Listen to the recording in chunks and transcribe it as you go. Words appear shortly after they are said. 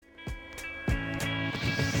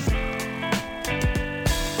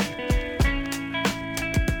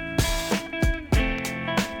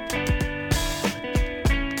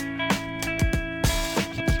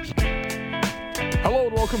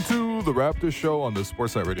the Raptors Show on the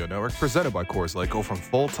Sportsnet Radio Network, presented by Coors Light. Go from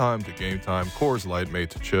full time to game time. Coors Light, made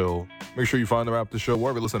to chill. Make sure you find the Raptors Show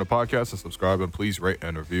wherever you listen to podcasts and subscribe, and please rate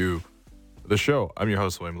and review the show. I'm your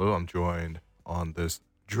host, William Liu. I'm joined on this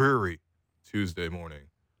dreary Tuesday morning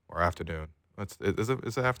or afternoon.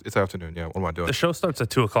 It's afternoon. Yeah, what am I doing? The show starts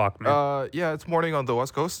at 2:00, man. Yeah, it's morning on the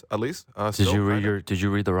West Coast, at least. Did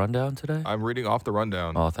you read the rundown today? I'm reading off the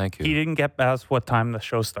rundown. Oh, thank you. He didn't get past what time the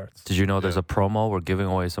show starts. Did you know there's a promo? We're giving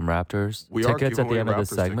away some Raptors tickets at the end of this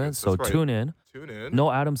segment. So right. Tune in. Tune in.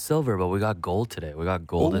 No Adam Silver, but we got gold today. We got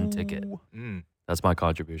golden ticket. That's my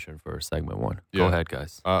contribution for segment one. Go ahead,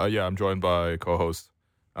 guys. I'm joined by co-host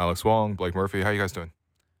Alex Wong, Blake Murphy. How you guys doing?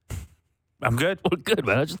 I'm good. We're good,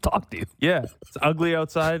 man. I just talked to you. Yeah, it's ugly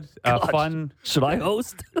outside. Fun. Should I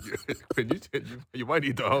host? You might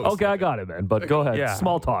need to host. Okay, I got it, man. But go ahead. Yeah.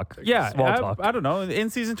 Small talk. Yeah, Small talk. I don't know.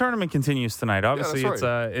 In-season tournament continues tonight. Obviously, that's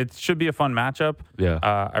right. it should be a fun matchup. Yeah.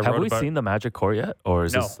 Have we seen the Magic Court yet, or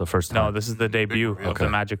is this the first time? No, this is the debut of the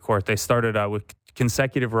Magic Court. They started with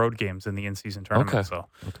consecutive road games in the in-season tournament. Okay. So,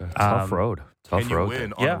 Tough road. Can you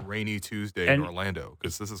win on a rainy Tuesday in Orlando?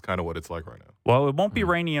 Because this is kind of what it's like right now. Well, it won't be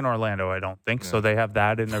rainy in Orlando, I don't think. So they have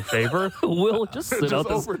that in their favor. We'll just sit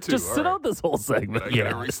out this whole segment. Can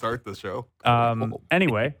I restart the show?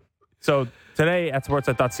 Anyway, so today at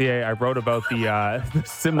sportsnet.ca, I wrote about the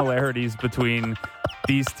similarities between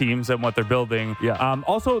these teams and what they're building. Yeah.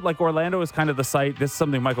 Also, like Orlando is kind of the site. This is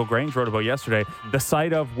something Michael Grange wrote about yesterday. The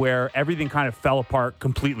site of where everything kind of fell apart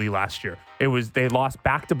completely last year. They lost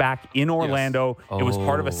back-to-back in Orlando. Yes. It was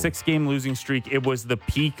part of a 6-game losing streak. It was the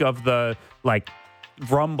peak of the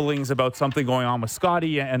rumblings about something going on with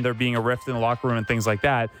Scottie and there being a rift in the locker room and things like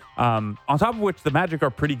that. On top of which, the Magic are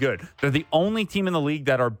pretty good. They're the only team in the league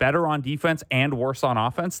that are better on defense and worse on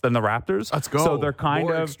offense than the Raptors. Let's go. So they're kind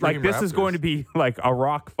More of like, this Raptors. is going to be like a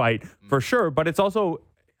rock fight for sure. But it's also,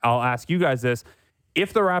 I'll ask you guys this,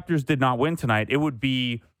 if the Raptors did not win tonight, it would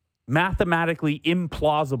be mathematically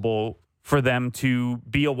implausible for them to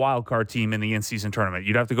be a wild card team in the in-season tournament.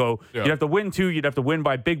 You'd have to go, you'd have to win 2, you'd have to win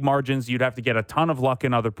by big margins, you'd have to get a ton of luck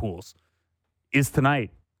in other pools. Is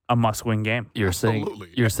tonight a must-win game? You're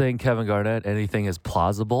saying Kevin Garnett, anything is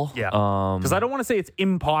plausible? Yeah. Because I don't want to say it's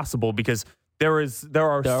impossible because there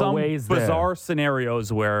are some bizarre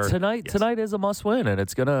scenarios where tonight is a must-win, and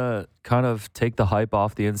it's gonna kind of take the hype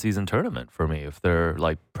off the in-season tournament for me if they're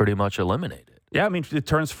like pretty much eliminated. Yeah, I mean, it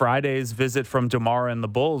turns Friday's visit from DeMar and the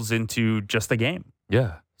Bulls into just a game.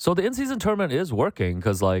 Yeah. So the in-season tournament is working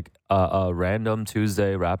because, like, a random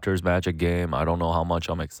Tuesday Raptors Magic game, I don't know how much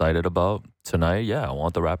I'm excited about. Tonight, yeah, I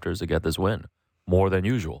want the Raptors to get this win more than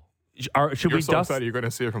usual. You're so excited you're going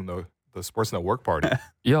to see it from the Sportsnet work party.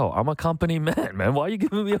 Yo, I'm a company man, man. Why are you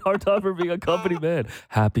giving me a hard time for being a company man?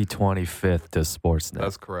 Happy 25th to Sportsnet.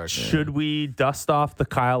 That's correct. Should we dust off the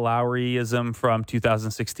Kyle Lowryism from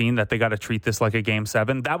 2016 that they got to treat this like a Game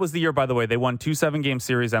 7? That was the year, by the way. They won 2 7-game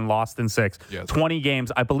series and lost in 6. Yes. 20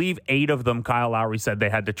 games. I believe 8 of them Kyle Lowry said they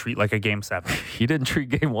had to treat like a Game 7. He didn't treat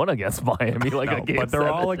Game 1 against Miami like a Game 7. But they're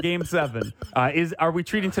all a Game 7. Are we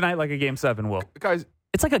treating tonight like a Game 7, Will? Guys,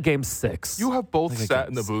 it's like a Game 6. You have both sat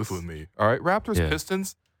in the booth with me. All right, Raptors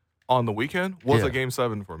Pistons on the weekend was a Game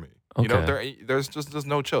 7 for me. Okay. You know, there's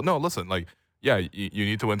no chill. No, listen, you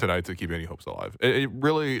need to win tonight to keep any hopes alive. It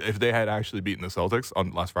really, if they had actually beaten the Celtics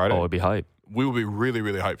on last Friday, it'd be hype. We would be really,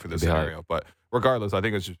 really hyped for this scenario. Hype. But regardless, I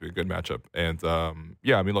think it's just a good matchup. And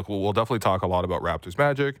I mean, look, we'll definitely talk a lot about Raptors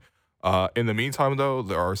Magic. In the meantime, though,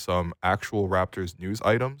 there are some actual Raptors news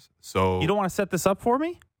items. So you don't want to set this up for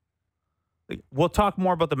me? We'll talk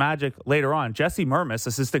more about the Magic later on. Jesse Mermis,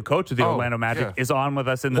 assistant coach of the Orlando Magic, is on with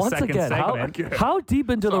us in the second segment. How deep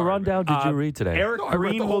into the rundown did you read today? Eric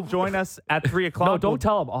Koreen will join us at 3 o'clock. No, don't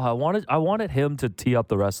tell him. I wanted him to tee up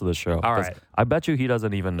the rest of the show. All right. I bet you he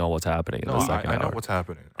doesn't even know what's happening in the second hour. I know what's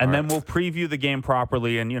happening. And then we'll preview the game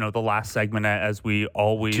properly and, the last segment as we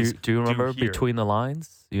always do. You remember Between the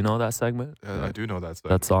Lines? You know that segment? I do know that segment.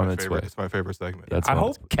 That's on its way. It's my favorite segment. I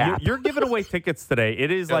hope you're giving away tickets today.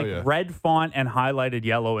 It is red font and highlighted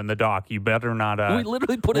yellow in the dock. You better not. We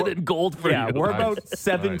literally put it in gold for you. Yeah, we're about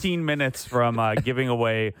 17 minutes from giving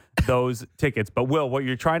away those tickets. But Will, what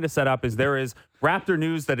you're trying to set up is there is Raptor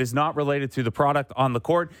news that is not related to the product on the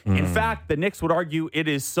court. In fact, the Knicks would argue it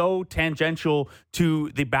is so tangential to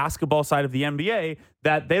the basketball side of the NBA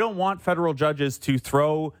that they don't want federal judges to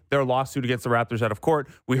throw their lawsuit against the Raptors out of court.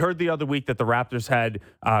 We heard the other week that the Raptors had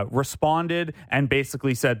responded and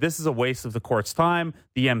basically said this is a waste of the court's time.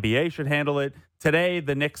 The NBA should handle it. Today,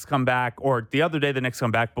 the Knicks come back, or the other day, the Knicks come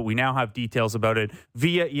back, but we now have details about it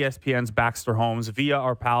via ESPN's Baxter Holmes, via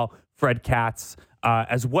our pal Fred Katz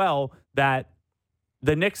as well, that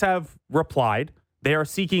the Knicks have replied. They are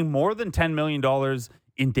seeking more than $10 million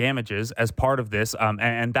in damages as part of this.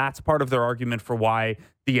 And that's part of their argument for why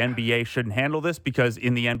the NBA shouldn't handle this, because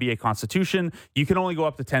in the NBA Constitution, you can only go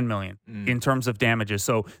up to $10 million in terms of damages.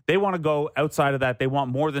 So they want to go outside of that. They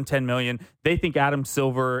want more than $10 million. They think Adam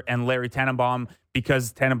Silver and Larry Tannenbaum,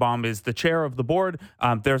 because Tannenbaum is the chair of the board,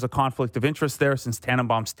 there's a conflict of interest there, since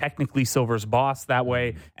Tannenbaum's technically Silver's boss that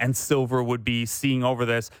way, and Silver would be seeing over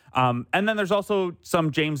this. And then there's also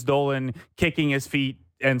some James Dolan kicking his feet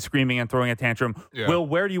and screaming and throwing a tantrum. Yeah. Will,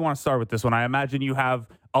 where do you want to start with this one? I imagine you have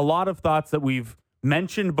a lot of thoughts that we've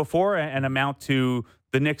mentioned before and amount to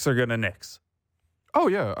the Knicks are going to Knicks. Oh,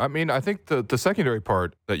 yeah. I mean, I think the secondary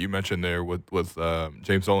part that you mentioned there with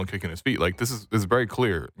James Dolan kicking his feet, like, this is very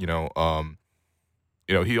clear.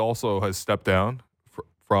 He also has stepped down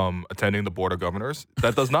from attending the Board of Governors.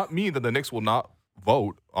 That does not mean that the Knicks will not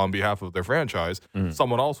vote on behalf of their franchise.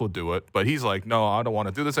 Someone else will do it, but he's like, no, I don't want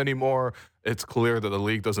to do this anymore. It's clear that the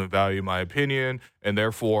league doesn't value my opinion, and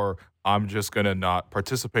therefore I'm just going to not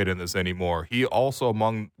participate in this anymore. He also,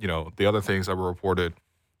 among the other things that were reported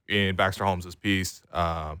in Baxter Holmes' piece,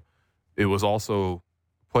 it was also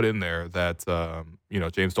put in there that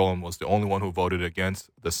James Dolan was the only one who voted against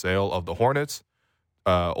the sale of the Hornets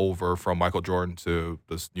over from Michael Jordan to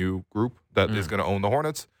this new group that is going to own the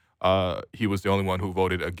Hornets. He was the only one who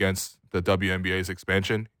voted against the WNBA's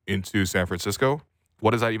expansion into San Francisco.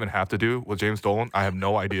 What does that even have to do with James Dolan? I have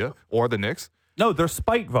no idea. Or the Knicks. No, they're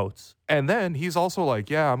spite votes. And then he's also like,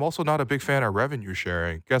 yeah, I'm also not a big fan of revenue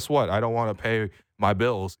sharing. Guess what? I don't want to pay my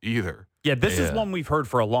bills either. Yeah, this is one we've heard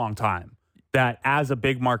for a long time. That as a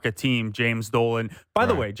big market team, James Dolan, by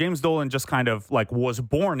the way, James Dolan just kind of like was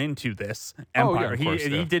born into this empire.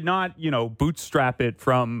 He did not, bootstrap it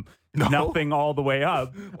from nothing all the way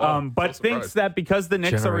up. But thinks that because the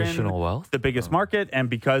Knicks are in the biggest market, and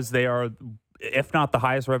because they are, if not the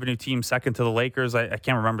highest revenue team, second to the Lakers. I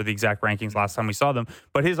can't remember the exact rankings last time we saw them.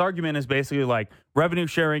 But his argument is basically like, revenue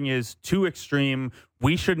sharing is too extreme.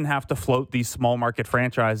 We shouldn't have to float these small market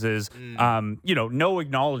franchises. No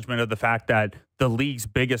acknowledgement of the fact that the league's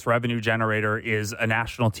biggest revenue generator is a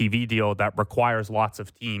national TV deal that requires lots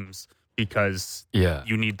of teams, because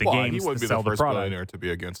you need the games to sell the product. He would be the first billionaire to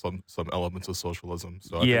be against some elements of socialism.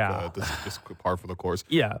 So I think this is just par for the course.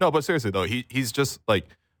 Yeah. No, but seriously though, he's just like,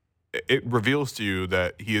 it reveals to you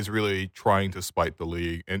that he is really trying to spite the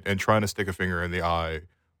league and trying to stick a finger in the eye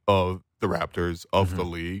of the Raptors, of the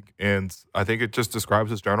league. And I think it just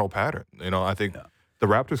describes his general pattern. I think the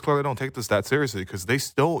Raptors clearly don't take this that seriously, because they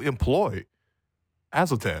still employ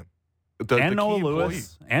Azothan. And Noah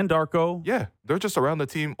Lewis and Darko. Yeah, they're just around the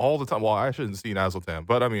team all the time. Well, I shouldn't see Azothan,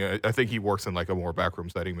 but I mean, I think he works in like a more backroom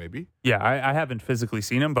setting maybe. Yeah, I haven't physically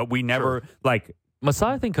seen him, but we never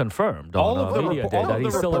Masai, I think, confirmed all on the media day that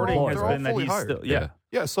he's still employed. Has been that he's still,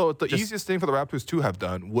 yeah. So the easiest thing for the Raptors to have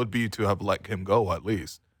done would be to have let him go at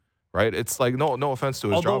least, right? It's like no offense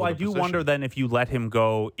to his job. Although I do wonder then, if you let him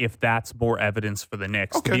go, if that's more evidence for the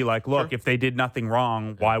Knicks to be like, look, if they did nothing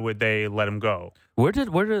wrong, why would they let him go? Where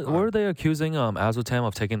were they accusing Azothan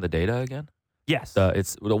of taking the data again? Yes.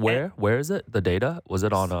 Where is it? The data? Was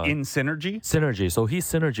it on in Synergy? Synergy. So he's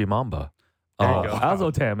Synergy Mamba.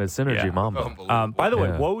 Azotam is Synergy Mamba. By the way,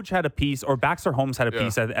 Woj had a piece, or Baxter Holmes had a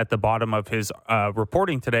piece at the bottom of his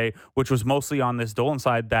reporting today, which was mostly on this Dolan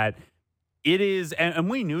side, that it is, and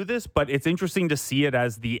we knew this, but it's interesting to see it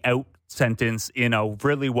as the out sentence in a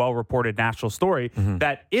really well-reported national story,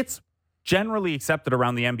 that it's generally accepted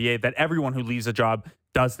around the NBA that everyone who leaves a job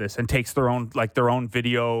does this and takes their own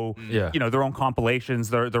video, their oan compilations,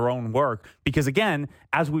 their own work. Because again,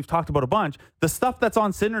 as we've talked about a bunch, the stuff that's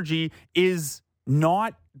on Synergy is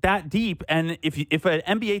not that deep. And if an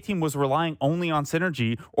NBA team was relying only on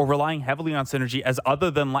Synergy, or relying heavily on Synergy as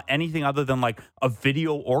anything other than like a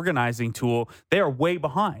video organizing tool, they are way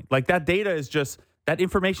behind. Like, that data is just, that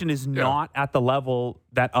information is not at the level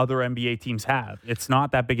that other NBA teams have. It's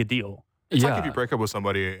not that big a deal. It's like if you break up with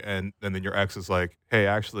somebody and then your ex is like, hey,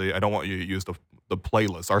 actually, I don't want you to use the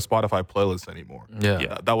playlist, our Spotify playlist anymore.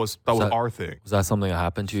 Yeah. That was our thing. Was that something that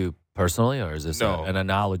happened to you personally, or is this an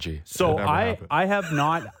analogy? So I have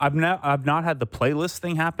not, I've not had the playlist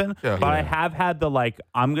thing happen, but I have had the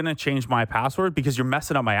I'm going to change my password because you're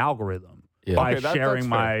messing up my algorithm. By sharing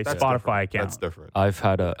my Spotify account. That's different. I've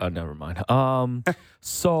had never mind.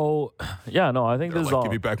 So, I think this is all.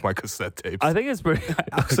 Give me back my cassette tapes. I think it's pretty.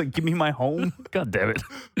 I was like, give me my home. God damn it.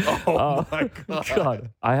 My God.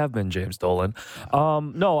 I have been James Dolan.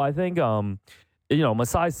 No, I think,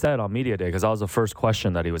 Masai said on Media Day, because that was the first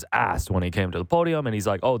question that he was asked when he came to the podium, and he's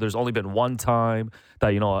like, there's only been one time that,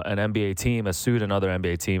 an NBA team has sued another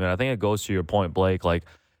NBA team. And I think it goes to your point, Blake,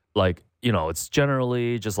 like, it's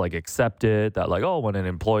generally just like accepted that like, oh, when an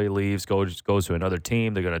employee leaves, goes to another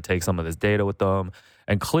team, they're going to take some of this data with them.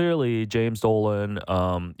 And clearly James Dolan,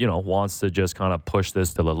 wants to just kind of push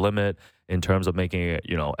this to the limit in terms of making it,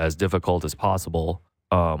 as difficult as possible.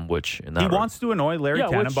 Which in that he wants to annoy Larry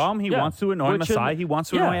Tannenbaum. He wants to annoy Masai. He wants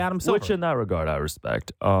to annoy Adam Silver. Which in that regard I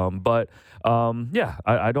respect. I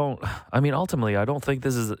don't. I mean, ultimately, I don't think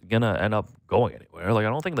this is gonna end up going anywhere. Like, I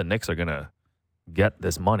don't think the Knicks are gonna get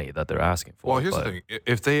this money that they're asking for. Well, here's the thing: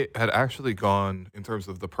 if they had actually gone in terms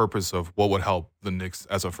of the purpose of what would help the Knicks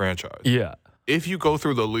as a franchise, if you go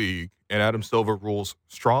through the league and Adam Silver rules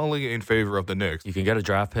strongly in favor of the Knicks, you can get a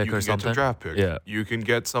draft pick or something. You can get a draft pick. Yeah, you can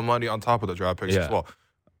get some money on top of the draft picks as well.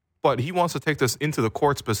 But he wants to take this into the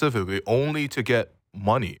court specifically only to get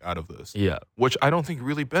money out of this. Yeah. Which I don't think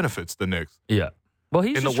really benefits the Knicks. Yeah. Well,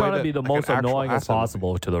 he's just trying to be the most annoying as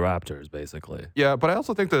possible to the Raptors, basically. Yeah, but I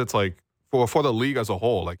also think that it's like, for the league as a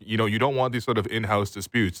whole, like, you don't want these sort of in-house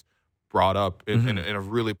disputes brought up in a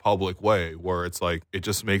really public way where it's like it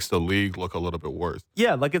just makes the league look a little bit worse.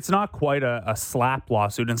 Yeah, like it's not quite a slap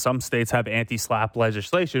lawsuit, and some states have anti-slap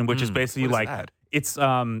legislation, which is basically like that? It's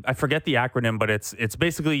I forget the acronym, but it's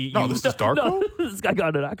basically this is Darko. No, this guy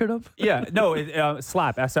got an acronym. Yeah, no,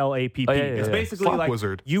 SLAP, SLAPP. It's basically Slap like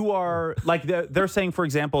wizard. You are like they're saying, for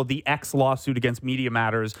example, the X lawsuit against Media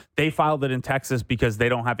Matters. They filed it in Texas because they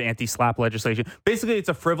don't have anti-SLAP legislation. Basically, it's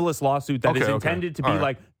a frivolous lawsuit that is intended to be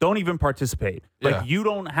like, don't even participate. Like you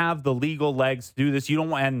don't have the legal legs to do this. You don't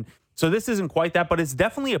want. And so this isn't quite that, but it's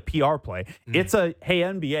definitely a PR play. It's a, hey,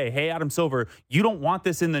 NBA, hey, Adam Silver, you don't want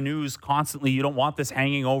this in the news constantly. You don't want this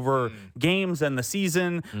hanging over games and the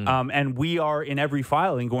season. And we are in every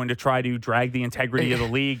filing going to try to drag the integrity of the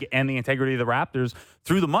league and the integrity of the Raptors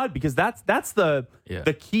through the mud, because that's the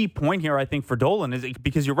key point here, I think, for Dolan, is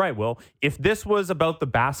because you're right, Will. If this was about the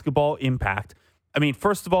basketball impact, I mean,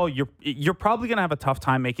 first of all, you're probably going to have a tough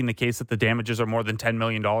time making the case that the damages are more than $10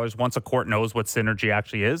 million once a court knows what synergy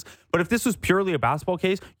actually is. But if this was purely a basketball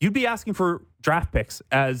case, you'd be asking for draft picks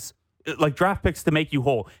to make you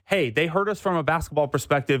whole. Hey, they hurt us from a basketball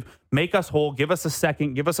perspective. Make us whole. Give us a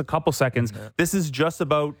second. Give us a couple seconds. Yeah. This is just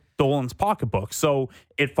about Dolan's pocketbook. So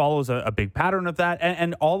it follows a big pattern of that.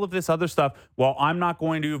 And all of this other stuff, well, I'm not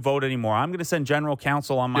going to vote anymore. I'm going to send general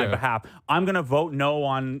counsel on my behalf. I'm going to vote no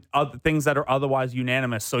on other things that are otherwise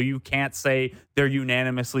unanimous. So you can't say they're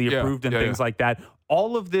unanimously approved and things like that.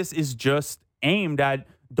 All of this is just aimed at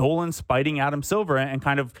Dolan spiting Adam Silver, and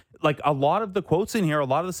kind of like a lot of the quotes in here, a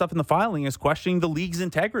lot of the stuff in the filing is questioning the league's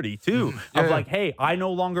integrity too. Like, hey, I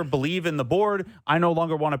no longer believe in the board. I no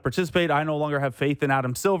longer want to participate. I no longer have faith in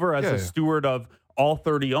Adam Silver as a steward of all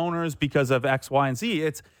 30 owners because of X, Y, and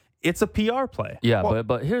Z. It's a PR play. Yeah, well,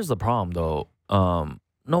 but here's the problem though.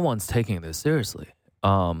 No one's taking this seriously.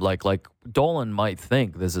 Like Dolan might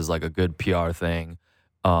think this is like a good PR thing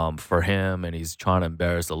for him, and he's trying to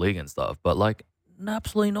embarrass the league and stuff. But like,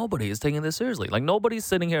 absolutely nobody is taking this seriously. Like, nobody's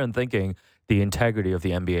sitting here and thinking the integrity of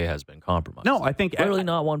the NBA has been compromised. No, I think really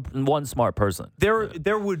not one smart person.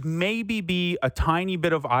 There would maybe be a tiny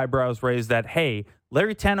bit of eyebrows raised that, hey,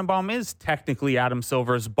 Larry Tannenbaum is technically Adam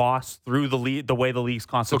Silver's boss through the way the league's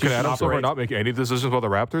constitution operates. So can Adam Silver not make any decisions about the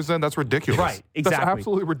Raptors then? That's ridiculous. Right, exactly. That's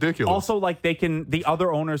absolutely ridiculous. Also, like, the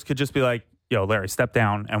other owners could just be like, yo, Larry, step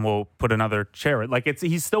down, and we'll put another chair. Like,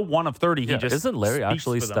 he's still one of 30. He just isn't Larry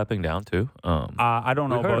actually stepping down too? I don't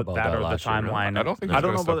know about that or the timeline. I don't think I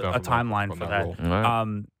don't know about a timeline for that.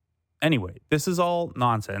 Right. Anyway, this is all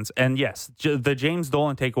nonsense. And yes, the James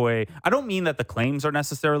Dolan takeaway, I don't mean that the claims are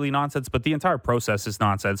necessarily nonsense, but the entire process is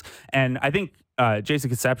nonsense. And I think Jason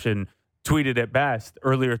Conception tweeted it best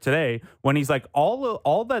earlier today when he's like,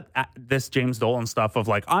 all that this James Dolan stuff of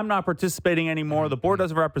like, I'm not participating anymore, the board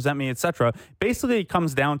doesn't represent me, etc. Basically, it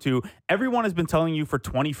comes down to everyone has been telling you for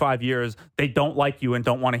 25 years they don't like you and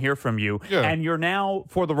don't want to hear from you. Yeah. And you're now,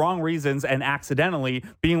 for the wrong reasons and accidentally,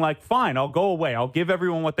 being like, fine, I'll go away. I'll give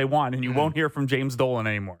everyone what they want, and you won't hear from James Dolan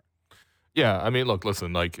anymore. Yeah, I mean, look,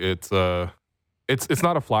 listen, like, it's not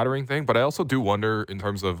a flattering thing, but I also do wonder in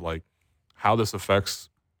terms of like how this affects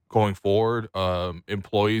going forward,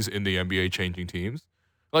 employees in the NBA changing teams.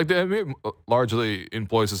 Like, the NBA largely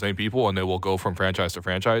employs the same people, and they will go from franchise to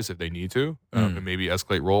franchise if they need to, and maybe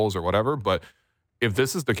escalate roles or whatever. But if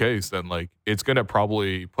this is the case, then like it's going to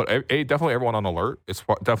probably put definitely everyone on alert. It's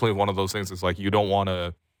definitely one of those things. It's like you don't want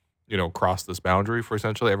to, cross this boundary for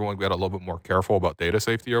essentially everyone. Get a little bit more careful about data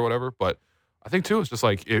safety or whatever. But I think too, it's just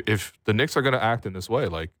like if the Knicks are going to act in this way,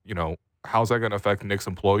 like how's that going to affect Knicks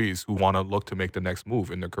employees who want to look to make the next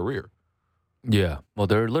move in their career? Yeah. Well,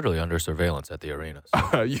 they're literally under surveillance at the arena.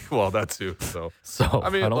 So, Well, that too. So I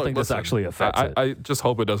mean, I don't think this actually affects it. I just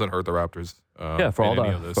hope it doesn't hurt the Raptors. For all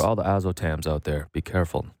the Azotams out there, be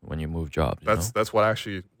careful when you move jobs. That's what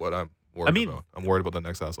I'm worried about. I'm worried about the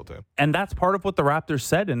next Hazeltine. And that's part of what the Raptors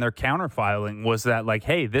said in their counterfiling was that, like,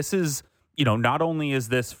 hey, this is, not only is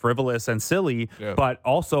this frivolous and silly, but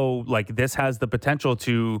also, like, this has the potential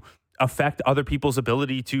to affect other people's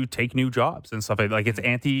ability to take new jobs and stuff. Like, it's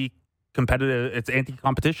anti-competitive, it's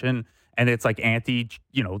anti-competition, and it's, like,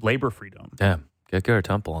 labor freedom. Damn. Get Garrett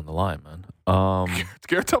Temple on the line, man.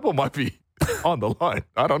 Garrett Temple might be on the line.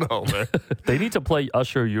 I don't know, man. They need to play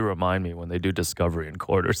Usher, You Remind Me when they do Discovery in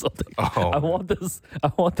court or something. Oh, I want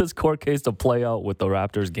this court case to play out with the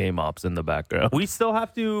Raptors game ops in the background. We still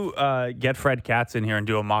have to get Fred Katz in here and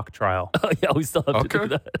do a mock trial. Yeah, we still have to do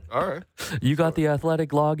that. All right. You got the Athletic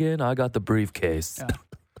login. I got the briefcase.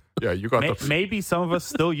 Yeah, you got maybe some of us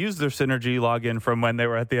still use their Synergy login from when they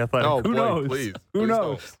were at the Athletic. No, Who knows? Please, Who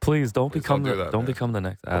knows? Please don't become don't become the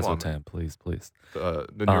next Azotam, please. The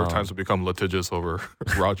New York Times will become litigious over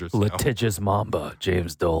Rogers. Litigious Mamba,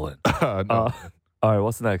 James Dolan. No. All right,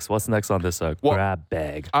 what's next? What's next on this grab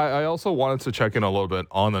bag? I also wanted to check in a little bit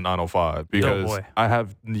on the 905 because I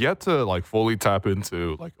have yet to fully tap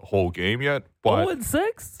into a whole game yet. But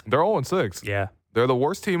 0-6? They're 0-6. Yeah. They're the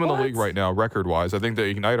worst team in the league right now, record-wise. I think the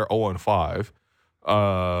Ignite are 0-5.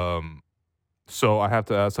 So I have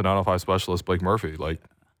to ask the 905 specialist, Blake Murphy,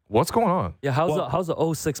 what's going on? Yeah, how's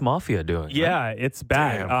the 06 Mafia doing? Yeah, right? it's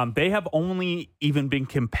bad. They have only even been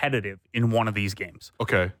competitive in one of these games.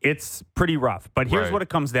 Okay. It's pretty rough. But here's what it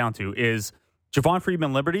comes down to is Javon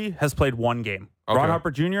Friedman Liberty has played one game. Okay. Ron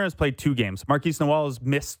Harper Jr. has played 2 games. Marquise Noel has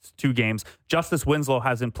missed 2 games. Justice Winslow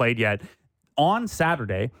hasn't played yet. On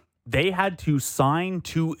Saturday, they had to sign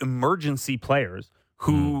 2 emergency players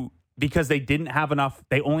who, because they didn't have enough,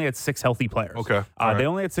 they only had 6 healthy players. Okay. They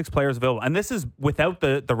only had 6 players available. And this is without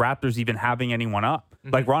the Raptors even having anyone up.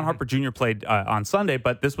 Like Ron Harper Jr. played on Sunday,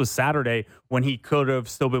 but this was Saturday when he could have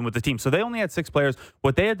still been with the team. So they only had 6 players.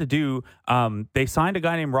 What they had to do, they signed a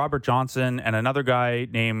guy named Robert Johnson and another guy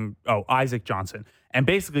named Isaac Johnson. And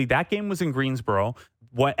basically that game was in Greensboro.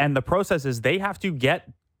 And the process is they have to get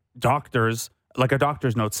doctors, like a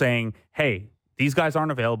doctor's note saying, hey, these guys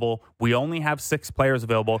aren't available. We only have 6 players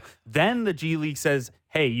available. Then the G League says,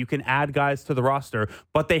 hey, you can add guys to the roster,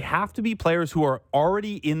 but they have to be players who are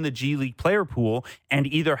already in the G League player pool and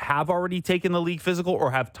either have already taken the league physical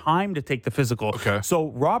or have time to take the physical. Okay. So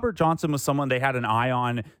Robert Johnson was someone they had an eye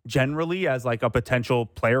on generally as a potential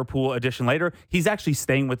player pool addition later. He's actually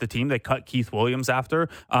staying with the team. They cut Keith Williams after,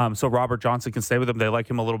 so Robert Johnson can stay with them. They like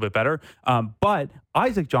him a little bit better. But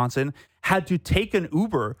Isaac Johnson had to take an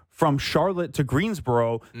Uber from Charlotte to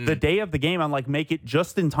Greensboro the day of the game and make it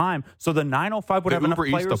just in time so the 905 would have enough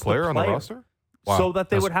players to play on the roster? Wow, so that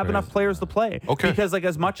they would have enough players to play. Okay. Because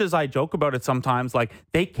as much as I joke about it sometimes,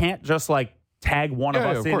 they can't just tag one of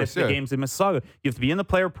us in if the game's in Mississauga. You have to be in the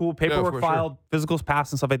player pool, paperwork filed, physicals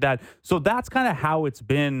passed, and stuff like that. So that's kind of how it's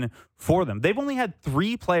been for them. They've only had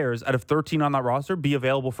 3 players out of 13 on that roster be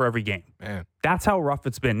available for every game. Man. That's how rough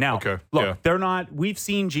it's been. Now, look, they're not, we've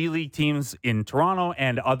seen G League teams in Toronto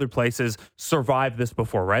and other places survive this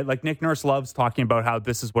before, right? Nick Nurse loves talking about how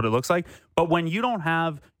this is what it looks like. But when you don't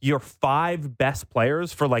have your 5 best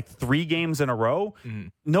players for 3 games in a row,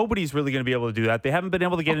 nobody's really going to be able to do that. They haven't been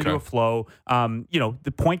able to get into a flow.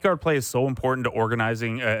 The point guard play is so important to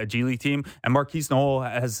organizing a G League team. And Marquise Noel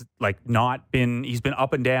has not been, he's been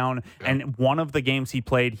up and down. Yeah. And one of the games he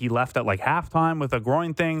played, he left at halftime with a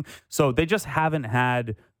groin thing. So they just haven't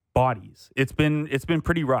had bodies. It's been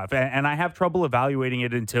pretty rough. And I have trouble evaluating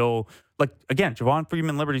it until, again, Javon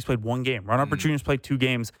Friedman Liberty's played 1 game. Ron Harper Jr.'s played 2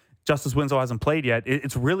 games. Justice Winslow hasn't played yet.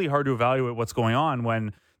 It's really hard to evaluate what's going on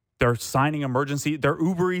when they're signing they're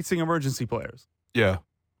Uber Eatsing emergency players. Yeah.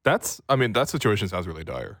 That situation sounds really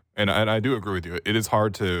dire. And I do agree with you. It is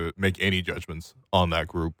hard to make any judgments on that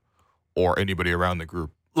group or anybody around the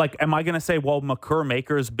group. Am I going to say, well, Makur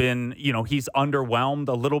Maker's been, he's underwhelmed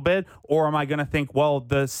a little bit? Or am I going to think, well,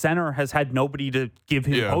 the center has had nobody to give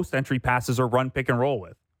him post-entry passes or run pick and roll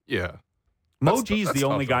with? Yeah. Mo G's the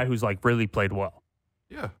only guy who's really played well.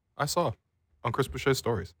 Yeah, I saw on Chris Boucher's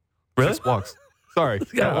stories. Really? 6 blocks. Sorry.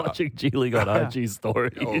 Watching G League on IG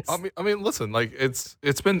stories. I mean, listen,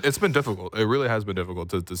 it's been difficult. It really has been difficult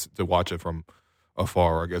to watch it from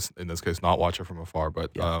afar. Or I guess in this case, not watch it from afar.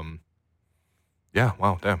 But yeah,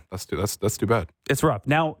 wow, damn, that's too bad. It's rough.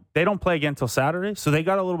 Now they don't play again until Saturday, so they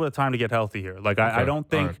got a little bit of time to get healthy here. I don't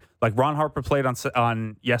think Ron Harper played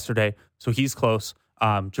on yesterday, so he's close.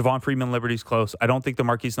 Javon Freeman Liberty's close. I don't think the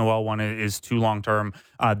Marquise Noel one is too long term.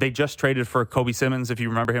 They just traded for Kobe Simmons, if you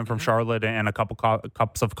remember him from Charlotte, and a couple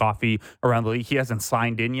cups of coffee around the league. He hasn't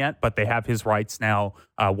signed in yet, but they have his rights now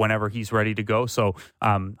whenever he's ready to go. So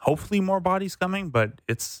hopefully more bodies coming, but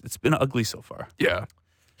it's been ugly so far. Yeah.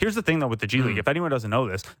 Here's the thing, though, with the G League. If anyone doesn't know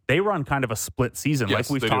this, they run kind of a split season, Yes,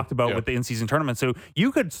 like we've talked about with the in-season tournament. So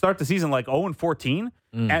you could start the season like 0-14,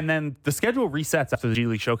 and then the schedule resets after the G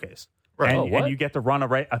League Showcase. Right. And you get to run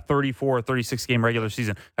a 34 or 36 game regular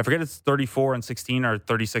season. I forget it's 34 and 16 or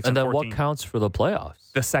 36 and 14. And then what counts for the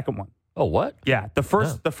playoffs? The second one. Oh, what? Yeah, the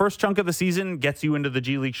first chunk of the season gets you into the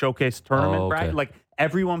G League Showcase tournament bracket. Like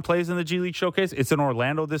everyone plays in the G League Showcase. It's in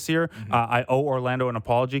Orlando this year. I owe Orlando an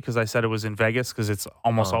apology because I said it was in Vegas because it's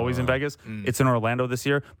almost always in Vegas. It's in Orlando this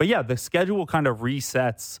year. But yeah, the schedule kind of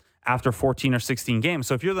resets after 14 or 16 games.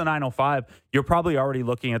 So if you're the 905, you're probably already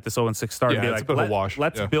looking at this 0-6 start and be like,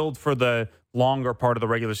 let's build for the longer part of the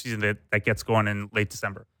regular season that gets going in late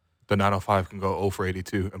December. The 905 can go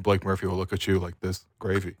 0-82, and Blake Murphy will look at you like this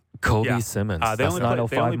gravy. Kobe Simmons. They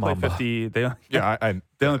only play 50. They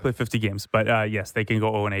only play 50 games, but yes, they can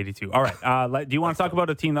go 0-82. All right. Do you want to talk about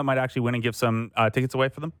a team that might actually win and give some tickets away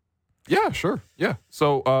for them? Yeah, sure. Yeah.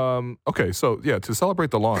 So, to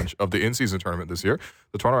celebrate the launch of the in-season tournament this year,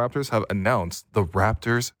 the Toronto Raptors have announced the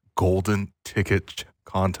Raptors Golden Ticket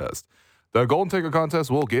Contest. The Golden Ticket Contest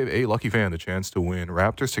will give a lucky fan the chance to win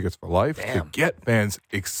Raptors tickets for life. To get fans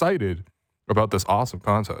excited about this awesome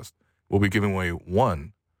contest, we'll be giving away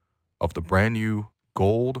one of the brand new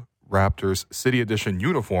Gold Raptors City Edition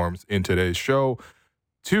uniforms in today's show.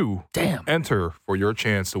 To enter for your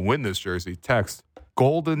chance to win this jersey, text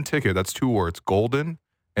Golden Ticket, that's 2 words, Golden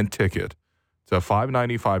and Ticket, to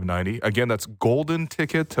 590-590. Again, that's Golden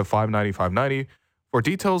Ticket to 590-590. For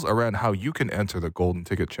details around how you can enter the Golden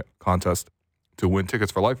Ticket Contest to win tickets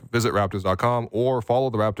for life, visit Raptors.com or follow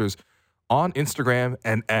the Raptors on Instagram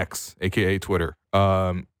and X, a.k.a. Twitter.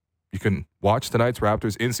 You can watch tonight's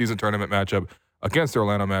Raptors in-season tournament matchup against the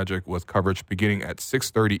Orlando Magic with coverage beginning at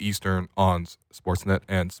 6:30 Eastern on Sportsnet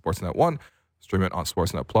and Sportsnet 1. Stream it on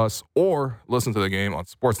Sportsnet Plus or listen to the game on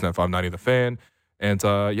Sportsnet 590 The Fan. And,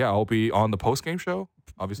 I'll be on the post-game show,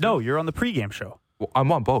 obviously. No, you're on the pregame show. Well, I'm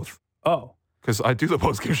on both. Oh. Because I do the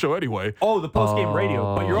post-game show anyway. Oh, the post-game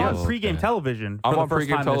radio. But you're on pregame television for the first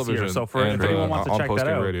time this year. So for if anyone wants to check that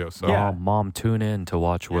out. Radio, so. Yeah. Mom, tune in to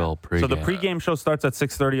watch Will pregame. So the pregame show starts at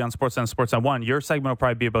 6:30 on Sportsnet and Sportsnet 1. Your segment will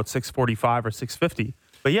probably be about 6:45 or 6:50.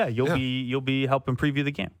 But you'll be helping preview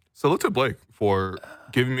the game. So look to Blake for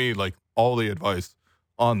giving me like all the advice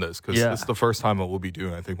on this because it's the first time I will be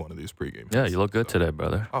doing, I think, one of these pregame. Yeah, you look good today,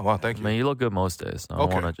 brother. Oh, wow, thank you. I mean, you look good most days. I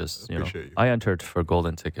want to just, appreciate you. I entered for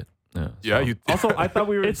Golden Ticket. Yeah, you. Also, I thought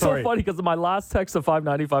we were. It's so funny because my last text of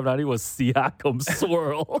 590 was Siakam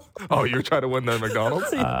swirl. Oh, you're trying to win the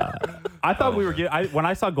McDonald's? I thought we were. When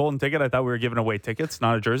I saw Golden Ticket, I thought we were giving away tickets,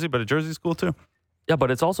 not a jersey, but a jersey's cool too. Yeah,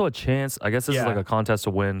 but it's also a chance. I guess this is like a contest to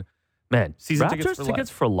win. Man, season Raptors tickets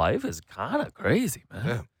for life is kind of crazy, man.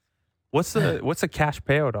 Yeah. What's the cash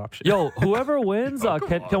payout option? Yo, whoever wins,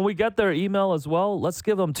 can we get their email as well? Let's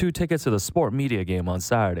give them 2 tickets to the Sport Media game on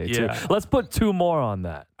Saturday, too. Let's put 2 more on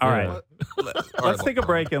that. All right. Let's take a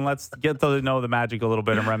break and let's get to know the Magic a little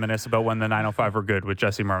bit and reminisce about when the 905 were good with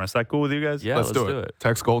Jesse Murmas. Is that cool with you guys? Yeah, let's do it.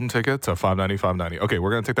 Text Golden Ticket to 590-590. Okay,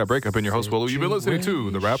 we're going to take that break. I've been your host, Willow. You've been listening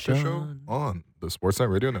to The Raptor Show on the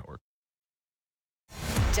Sportsnet Radio Network.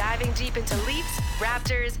 Diving deep into Leafs,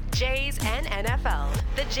 Raptors, Jays, and NFL.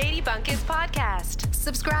 The JD Bunkis Podcast.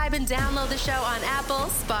 Subscribe and download the show on Apple,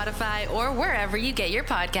 Spotify, or wherever you get your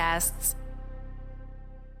podcasts.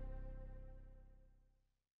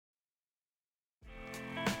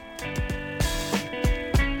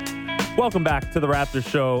 Welcome back to the Raptors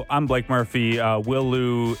Show. I'm Blake Murphy. Will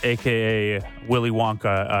Lou, a.k.a. Willy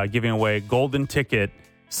Wonka, giving away Golden Ticket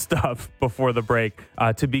stuff before the break.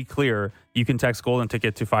 To be clear, you can text Golden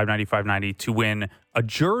Ticket to 590-590 to win a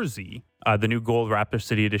jersey, the new Gold Raptor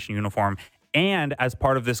City Edition uniform. And as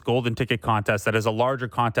part of this Golden Ticket contest, that is a larger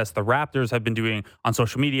contest the Raptors have been doing on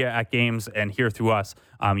social media, at games, and here through us,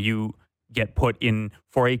 you get put in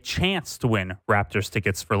for a chance to win Raptors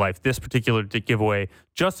tickets for life. This particular giveaway,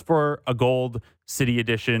 just for a Gold City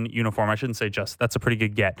Edition uniform. I shouldn't say just. That's a pretty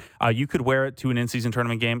good get. You could wear it to an in-season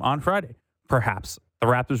tournament game on Friday, perhaps. The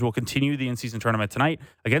Raptors will continue the in-season tournament tonight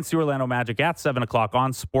against the Orlando Magic at 7 o'clock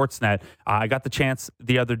on Sportsnet. I got the chance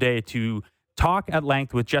the other day to talk at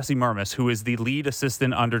length with Jesse Murmas, who is the lead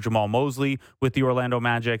assistant under Jamal Mosley with the Orlando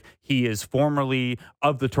Magic. He is formerly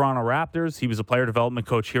of the Toronto Raptors. He was a player development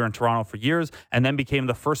coach here in Toronto for years and then became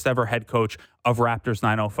the first ever head coach of Raptors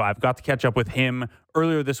 905. Got to catch up with him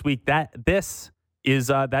earlier this week. This is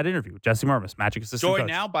that interview with Jesse Mermis, Magic assistant Joined coach.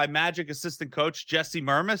 now by Magic assistant coach Jesse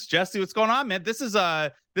Mermis. Jesse, what's going on, man? This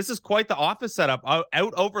is quite the office setup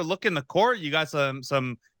out overlooking the court. You got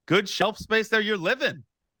some good shelf space there. You're living.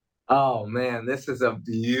 Oh man, this is a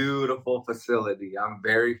beautiful facility. I'm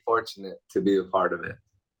very fortunate to be a part of it.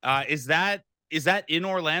 Is that in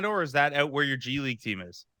Orlando or is that out where your G League team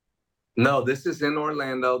is? No, this is in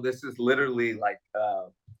Orlando. This is literally like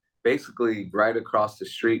basically right across the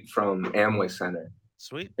street from Amway Center.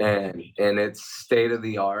 Sweet. And it's state of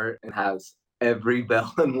the art and has every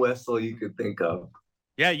bell and whistle you could think of.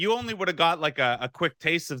 Yeah, you only would have got like a quick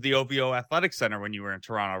taste of the OVO Athletic Center when you were in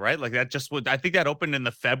Toronto, right? Like that just would, I think that opened in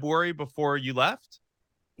the February before you left.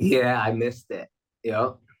 Yeah, I missed it.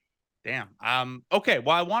 Yep. Damn. Okay.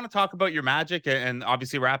 Well, I want to talk about your Magic, and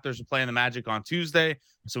obviously Raptors are playing the Magic on Tuesday,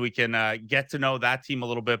 so we can get to know that team a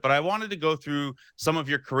little bit. But I wanted to go through some of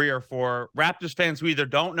your career for Raptors fans who either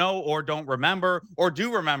don't know or don't remember or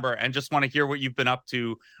do remember, and just want to hear what you've been up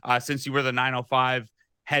to since you were the 905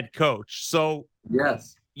 head coach. So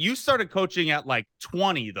yes, you started coaching at like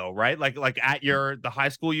 20, though, right? Like at the high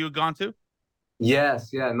school you had gone to. Yes.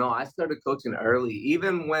 Yeah. No, I started coaching early,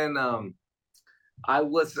 even when I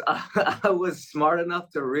was I was smart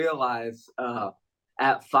enough to realize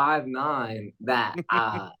at 5'9" that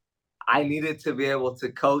I needed to be able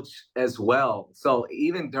to coach as well. So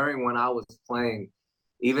even during when I was playing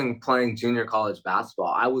junior college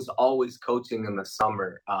basketball, I was always coaching in the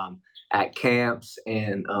summer at camps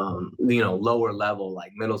and lower level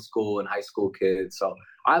like middle school and high school kids. So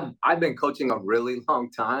I've been coaching a really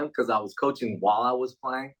long time because I was coaching while I was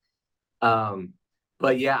playing.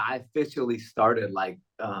 But yeah, I officially started like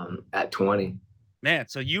at 20. Man,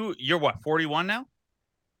 so you're what, 41 now?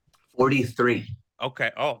 43. Okay.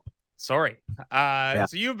 Oh, sorry. Yeah.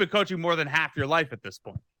 So you've been coaching more than half your life at this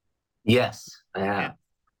point. Yes, I have.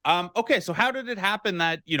 Okay, so how did it happen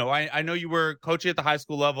that, I know you were coaching at the high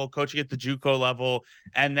school level, coaching at the JUCO level,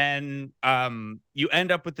 and then you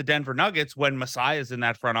end up with the Denver Nuggets when Masai is in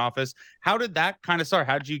that front office. How did that kind of start?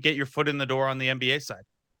 How did you get your foot in the door on the NBA side?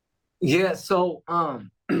 Yeah, so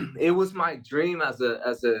it was my dream as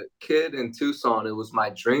a kid in Tucson. It was my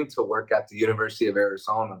dream to work at the University of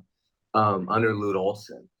Arizona under Lute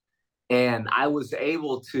Olson. And I was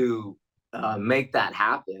able to make that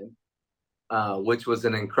happen, which was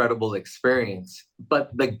an incredible experience. But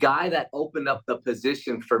the guy that opened up the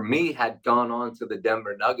position for me had gone on to the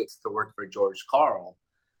Denver Nuggets to work for George Karl,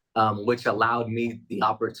 which allowed me the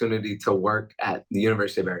opportunity to work at the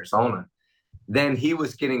University of Arizona. Then he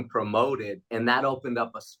was getting promoted, and that opened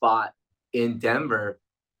up a spot in Denver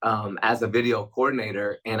as a video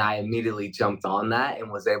coordinator, and I immediately jumped on that and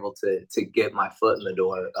was able to get my foot in the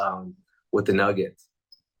door with the Nuggets.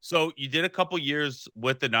 So you did a couple years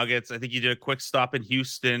with the Nuggets. I think you did a quick stop in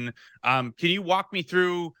Houston. Can you walk me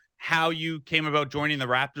through how you came about joining the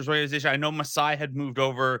Raptors organization? I know Masai had moved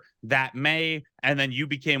over that May, and then you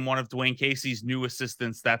became one of Dwayne Casey's new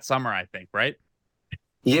assistants that summer, I think, right?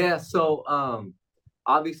 Yeah, so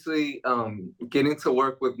obviously getting to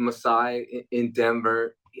work with Masai in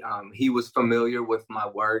Denver, he was familiar with my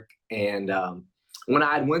work. And when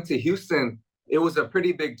I went to Houston, it was a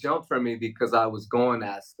pretty big jump for me because I was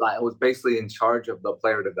I was basically in charge of the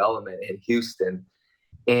player development in Houston.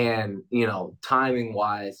 And, timing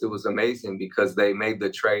wise, it was amazing because they made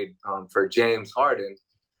the trade for James Harden.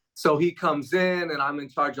 So he comes in and I'm in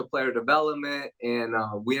charge of player development, and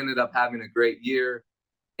we ended up having a great year.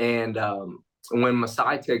 And when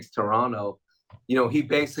Masai takes Toronto, he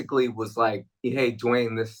basically was like, hey,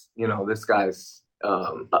 Dwayne, this guy's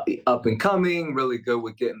up and coming, really good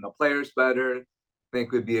with getting the players better. I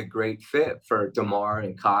think would be a great fit for DeMar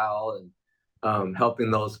and Kyle and helping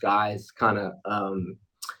those guys kind of,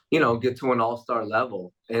 get to an all-star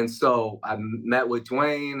level. And so I met with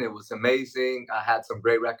Dwayne. It was amazing. I had some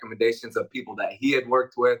great recommendations of people that he had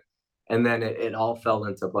worked with, and then it all fell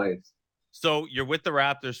into place. So you're with the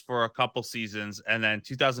Raptors for a couple seasons, and then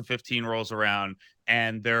 2015 rolls around,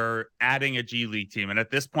 and they're adding a G League team. And at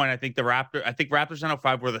this point, I think Raptors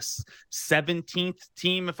 905 were the 17th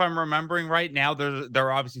team, if I'm remembering right. Now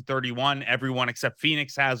they're obviously 31. Everyone except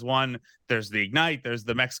Phoenix has one. There's the Ignite. There's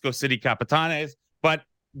the Mexico City Capitanes. But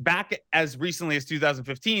back as recently as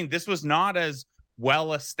 2015, this was not as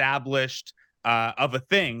well established of a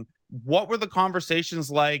thing. What were the conversations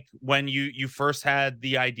like when you first had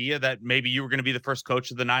the idea that maybe you were going to be the first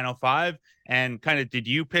coach of the 905? And kind of, did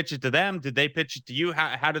you pitch it to them? Did they pitch it to you?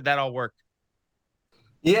 How did that all work?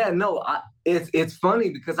 Yeah, no, it's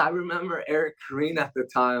funny because I remember Eric Koreen at the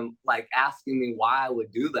time, like asking me why I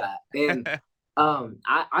would do that. And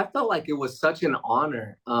I felt like it was such an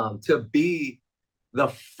honor to be the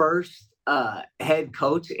first head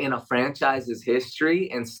coach in a franchise's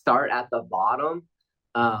history and start at the bottom,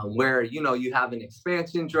 where, you have an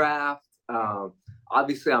expansion draft.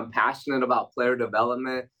 Obviously, I'm passionate about player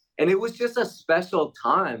development. And it was just a special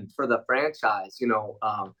time for the franchise.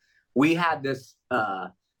 We had this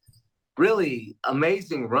really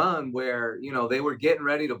amazing run where, they were getting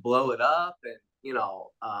ready to blow it up. And,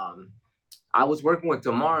 I was working with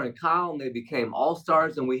DeMar and Kyle, and they became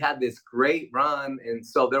all-stars, and we had this great run. And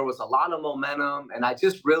so there was a lot of momentum, and I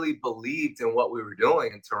just really believed in what we were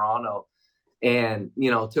doing in Toronto. And,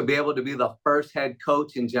 to be able to be the first head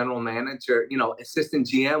coach and general manager, assistant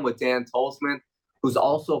GM with Dan Tolzman, who's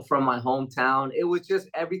also from my hometown, it was just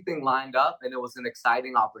everything lined up, and it was an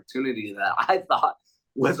exciting opportunity that I thought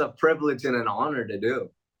was a privilege and an honor to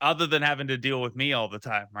do. Other than having to deal with me all the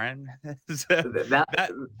time, right?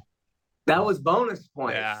 That was bonus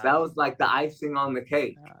points. Yeah. That was like the icing on the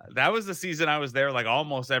cake. That was the season I was there like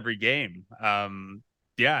almost every game.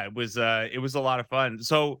 It was a lot of fun.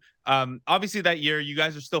 So obviously that year you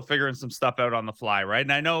guys are still figuring some stuff out on the fly, right?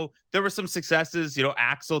 And I know there were some successes,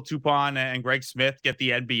 Axel Toupon and Greg Smith get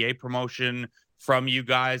the NBA promotion from you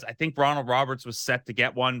guys. I think Ronald Roberts was set to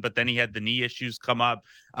get one, but then he had the knee issues come up.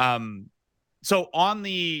 So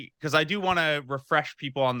because I do want to refresh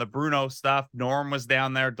people on the Bruno stuff. Norm was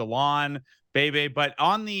down there, DeLon, Bebe, but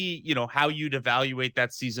on the, how you'd evaluate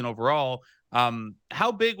that season overall,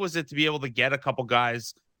 how big was it to be able to get a couple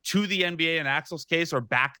guys to the NBA in Axel's case, or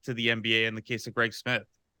back to the NBA in the case of Greg Smith?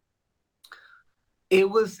 It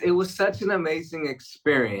was such an amazing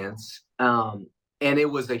experience. And it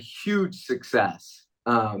was a huge success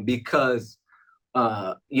because,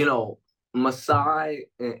 Masai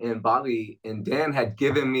and Bobby and Dan had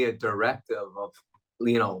given me a directive of,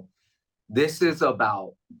 this is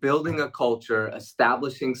about building a culture,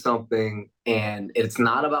 establishing something, and it's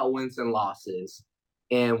not about wins and losses.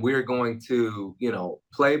 And we're going to,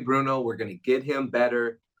 play Bruno. We're going to get him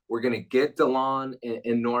better. We're going to get DeLon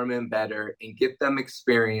and Norman better and get them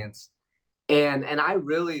experience. And I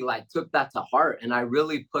really took that to heart. And I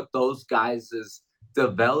really put those guys'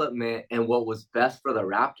 development and what was best for the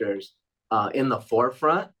Raptors in the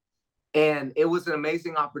forefront. And it was an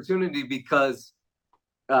amazing opportunity because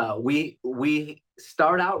we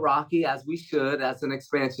start out rocky, as we should, as an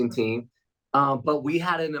expansion team. But we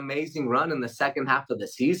had an amazing run in the second half of the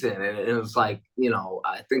season. And it was I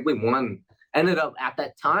think we ended up at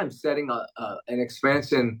that time setting an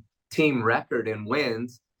expansion team record in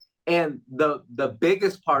wins. And the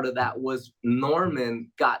biggest part of that was Norman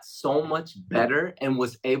got so much better and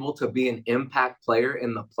was able to be an impact player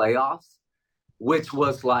in the playoffs, which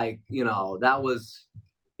was that was,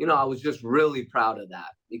 I was just really proud of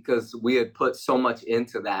that because we had put so much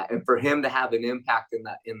into that. And for him to have an impact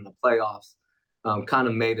in the playoffs kind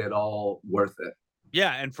of made it all worth it.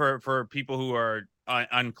 Yeah. And for people who are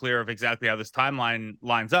unclear of exactly how this timeline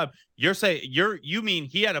lines up, you mean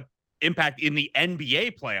he had a impact in the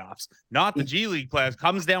NBA playoffs, not the G League playoffs.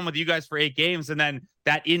 Comes down with you guys for 8 games, and then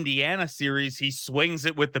that Indiana series, he swings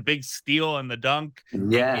it with the big steal and the dunk in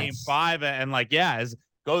Game 5, and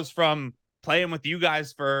goes from playing with you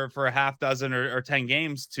guys for a half dozen or 10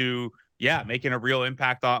 games to making a real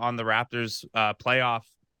impact on the Raptors playoff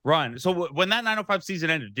run. So when that 905 season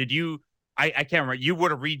ended, did you? I can't remember. You would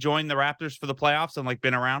have rejoined the Raptors for the playoffs and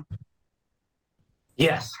been around?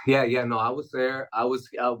 Yes. Yeah. No, I was there. I was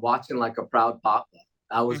watching like a proud papa.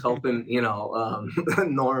 I was hoping,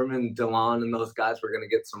 Norman, DeLon, and those guys were going to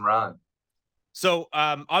get some run. So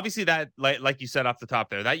obviously that, like you said off the top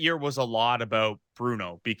there, that year was a lot about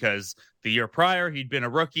Bruno because the year prior he'd been a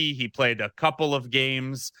rookie. He played a couple of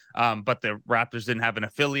games, but the Raptors didn't have an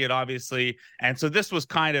affiliate, obviously. And so this was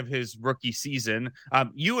kind of his rookie season.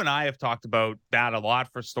 You and I have talked about that a lot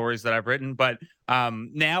for stories that I've written, but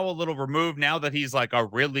now a little removed, now that he's like a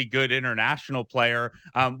really good international player.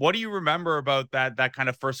 What do you remember about that kind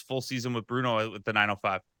of first full season with Bruno with the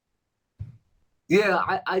 905?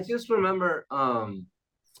 Yeah, I just remember,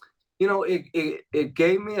 it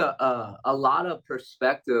gave me a lot of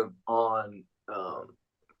perspective on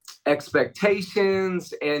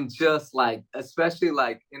expectations and just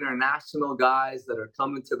especially international guys that are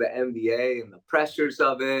coming to the NBA and the pressures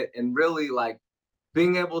of it, and really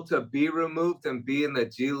being able to be removed and be in the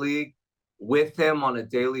G League with him on a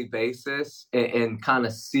daily basis and kind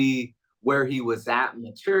of see where he was at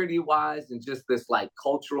maturity wise, and just this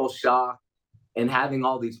cultural shock. And having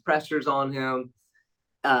all these pressures on him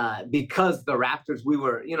because the Raptors, we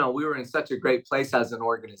were in such a great place as an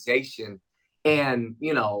organization, and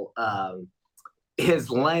his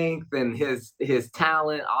length and his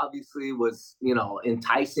talent obviously was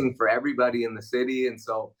enticing for everybody in the city, and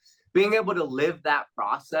so being able to live that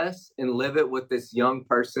process and live it with this young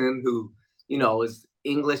person who, is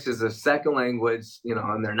English is a second language,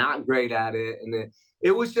 and they're not great at it. And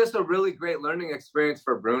it was just a really great learning experience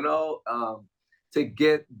for Bruno to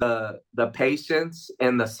get the patience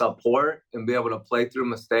and the support and be able to play through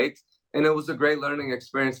mistakes. And it was a great learning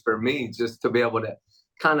experience for me just to be able to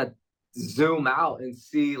kind of zoom out and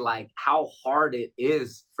see like how hard it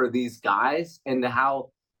is for these guys and how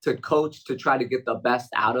to coach to try to get the best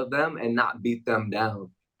out of them and not beat them down.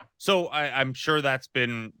 So I'm sure that's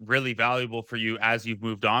been really valuable for you as you've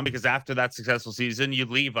moved on, because after that successful season, you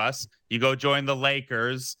leave us, you go join the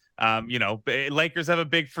Lakers. Lakers have a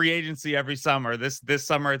big free agency every summer. This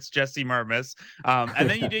summer it's Jesse Mermis, and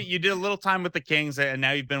then you did a little time with the Kings, and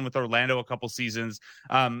now you've been with Orlando a couple seasons.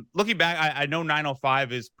 Looking back, I know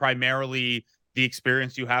 905 is primarily the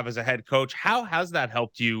experience you have as a head coach. How has that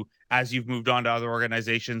helped you as you've moved on to other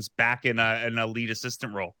organizations back in an elite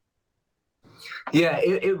assistant role? Yeah,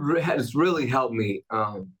 it has really helped me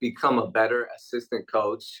become a better assistant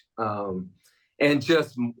coach, and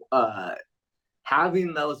just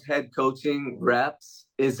having those head coaching reps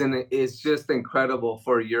is just incredible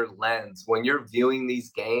for your lens when you're viewing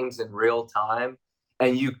these games in real time,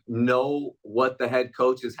 and you know what the head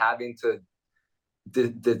coach is having to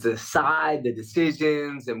decide the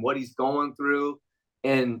decisions and what he's going through,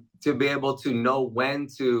 and to be able to know when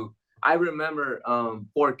to. I remember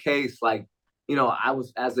for Case, like, I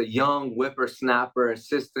was as a young whippersnapper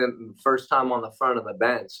assistant, first time on the front of the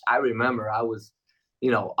bench. I remember I was,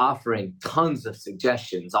 offering tons of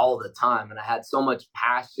suggestions all the time. And I had so much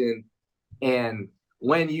passion. And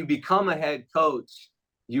when you become a head coach,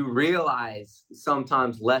 you realize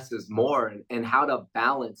sometimes less is more and how to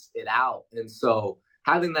balance it out. And so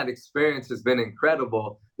having that experience has been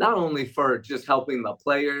incredible, not only for just helping the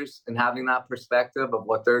players and having that perspective of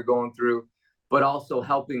what they're going through, but also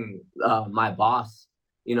helping my boss,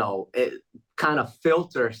 it kind of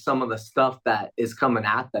filter some of the stuff that is coming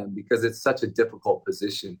at them because it's such a difficult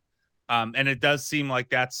position. And it does seem like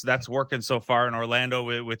that's working so far in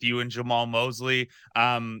Orlando with you and Jamal Mosley.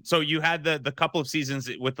 So you had the couple of seasons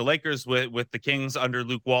with the Lakers, with the Kings under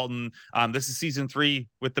Luke Walton. This is season 3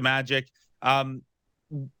 with the Magic.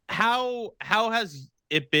 How has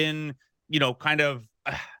it been, kind of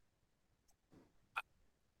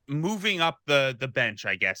moving up the bench,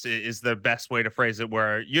 I guess, is the best way to phrase it,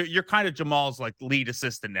 where you're kind of Jamal's like lead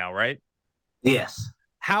assistant now, right? Yes.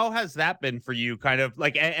 How has that been for you, kind of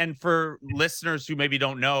like, and for listeners who maybe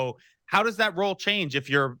don't know, how does that role change if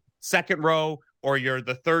you're second row or you're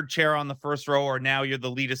the third chair on the first row, or now you're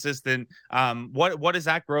the lead assistant? What is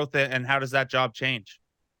that growth and how does that job change?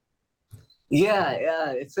 Yeah,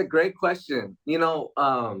 it's a great question.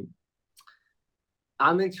 I'm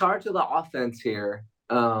in charge of the offense here.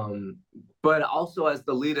 But also as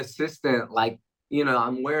the lead assistant, like,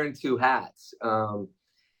 I'm wearing 2 hats.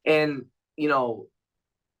 And,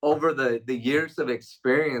 over the years of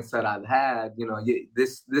experience that I've had,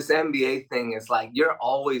 this NBA thing is like, you're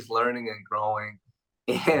always learning and growing,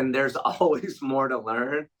 and there's always more to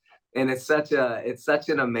learn. And it's such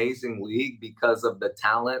an amazing league because of the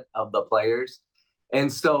talent of the players.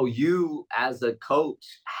 And so you as a coach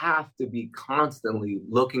have to be constantly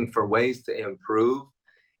looking for ways to improve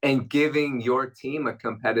and giving your team a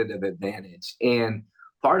competitive advantage. And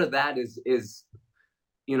part of that is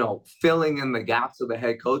filling in the gaps of the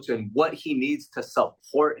head coach and what he needs to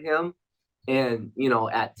support him. And,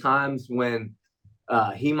 at times when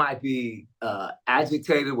he might be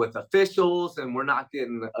agitated with officials and we're not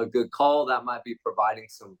getting a good call, that might be providing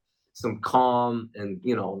some calm and,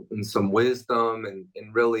 and some wisdom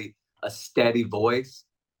and really a steady voice.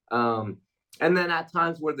 And then at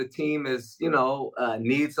times where the team is,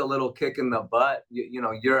 needs a little kick in the butt,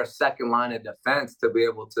 you're a second line of defense to be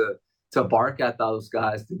able to bark at those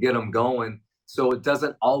guys to get them going. So it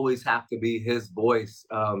doesn't always have to be his voice,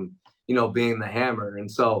 being the hammer.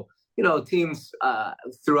 And so, teams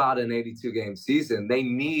throughout an 82-game season, they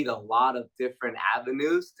need a lot of different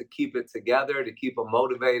avenues to keep it together, to keep them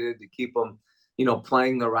motivated, to keep them,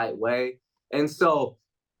 playing the right way. And so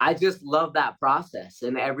I just love that process.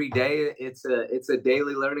 And every day it's a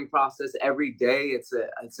daily learning process. Every day it's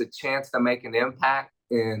a chance to make an impact,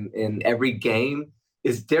 and every game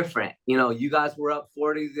is different. You guys were up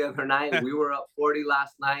 40 the other night. We were up 40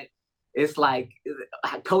 last night. It's like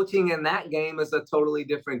coaching in that game is a totally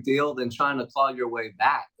different deal than trying to claw your way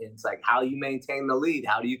back. And it's like, how you maintain the lead?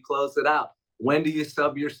 How do you close it out? When do you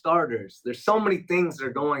sub your starters? There's so many things that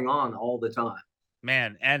are going on all the time.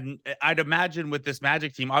 Man, and I'd imagine with this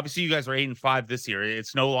Magic team, obviously you guys are 8-5 this year.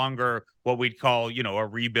 It's no longer what we'd call, a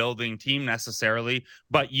rebuilding team necessarily,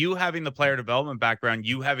 but you having the player development background,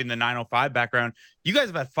 you having the 905 background, you guys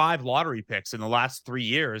have had 5 lottery picks in the last 3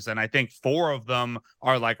 years. And I think 4 of them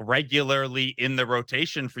are like regularly in the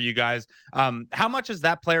rotation for you guys. How much has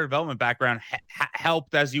that player development background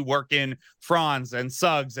helped as you work in Franz and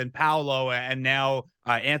Suggs and Paolo and now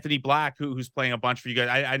Anthony Black, who's playing a bunch for you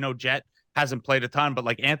guys? I know Jet hasn't played a ton, but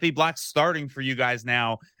like Anthony Black's starting for you guys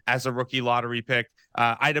now as a rookie lottery pick.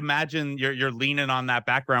 I'd imagine you're leaning on that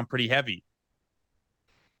background pretty heavy.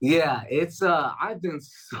 Yeah, it's I've been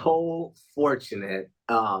so fortunate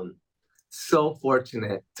to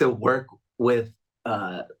work with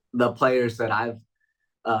the players that I've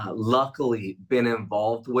luckily been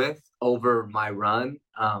involved with over my run.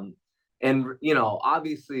 And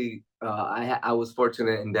obviously I was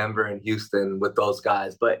fortunate in Denver and Houston with those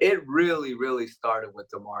guys, but it really, really started with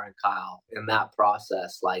DeMar and Kyle in that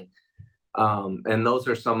process. And those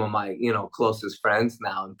are some of my, closest friends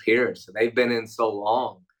now and peers. They've been in so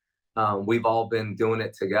long. We've all been doing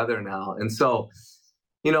it together now. And so,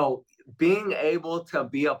 being able to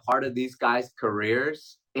be a part of these guys'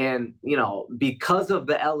 careers and, because of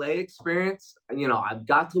the LA experience, I've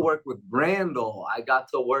got to work with Randall. I got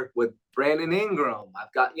to work with Brandon Ingram.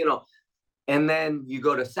 I've got, and then you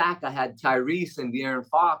go to SAC, I had Tyrese and De'Aaron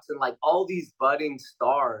Fox and like all these budding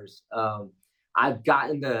stars. I've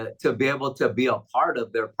gotten to be able to be a part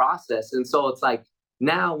of their process. And so it's like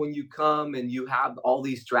now when you come and you have all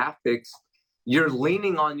these draft picks, you're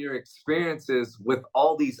leaning on your experiences with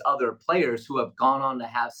all these other players who have gone on to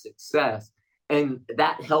have success. And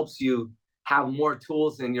that helps you have more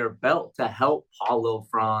tools in your belt to help Paulo,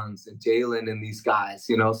 Franz, and Jalen and these guys,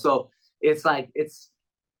 So it's like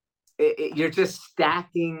you're just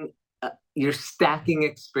stacking. You're stacking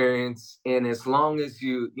experience, and as long as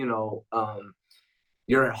your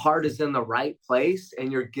heart is in the right place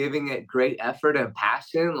and you're giving it great effort and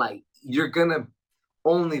passion, like you're gonna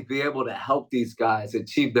only be able to help these guys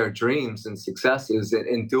achieve their dreams and successes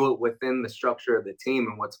and do it within the structure of the team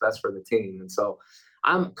and what's best for the team. And so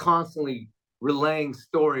I'm constantly relaying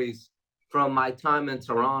stories from my time in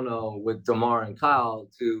Toronto with DeMar and Kyle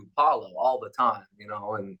to Paulo all the time,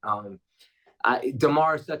 and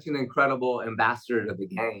DeMar is such an incredible ambassador to the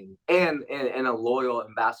game and a loyal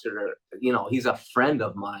ambassador. He's a friend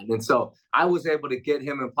of mine. And so I was able to get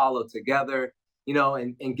him and Paulo together,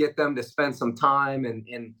 and get them to spend some time.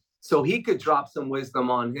 And so he could drop some wisdom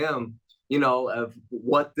on him, of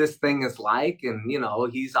what this thing is like. And,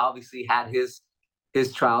 he's obviously had his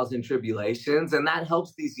trials and tribulations. And that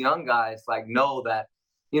helps these young guys know that,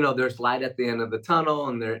 there's light at the end of the tunnel.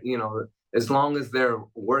 And they're, as long as they're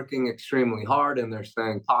working extremely hard and they're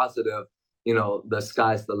staying positive, the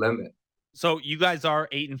sky's the limit. So you guys are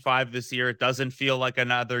 8-5 this year. It doesn't feel like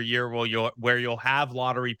another year where you'll have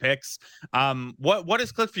lottery picks. What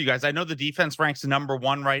has clicked for you guys? I know the defense ranks number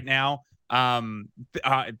 1 right now.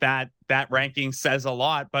 That ranking says a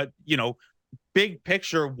lot, but big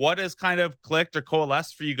picture, what has kind of clicked or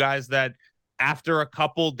coalesced for you guys that after a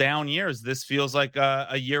couple down years, this feels like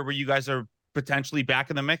a year where you guys are potentially back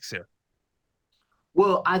in the mix here?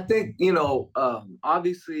 Well, I think,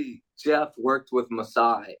 obviously Jeff worked with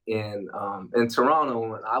Masai in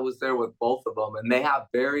Toronto, and I was there with both of them, and they have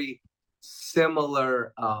very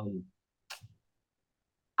similar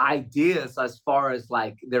ideas as far as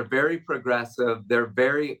they're very progressive. They're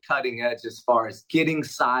very cutting edge as far as getting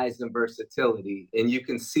size and versatility. And you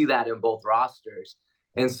can see that in both rosters.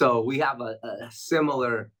 And so we have a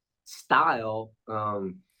similar style.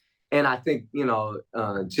 And I think,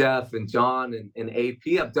 Jeff and John and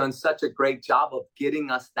AP have done such a great job of getting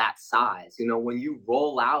us that size. When you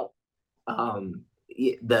roll out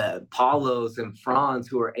the Paulos and Franz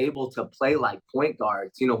who are able to play like point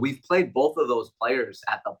guards, we've played both of those players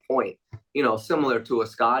at the point, similar to a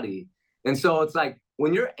Scotty. And so it's like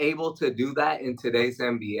when you're able to do that in today's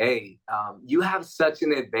NBA, you have such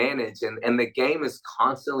an advantage. And the game is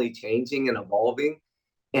constantly changing and evolving.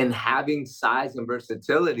 And having size and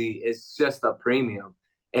versatility is just a premium.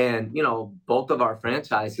 And, both of our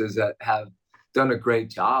franchises have done a great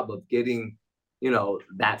job of getting,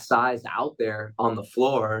 that size out there on the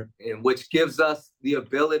floor, and which gives us the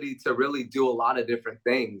ability to really do a lot of different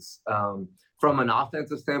things from an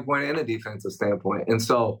offensive standpoint and a defensive standpoint. And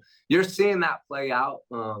so you're seeing that play out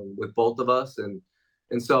with both of us. And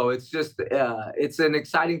so it's just it's an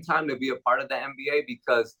exciting time to be a part of the NBA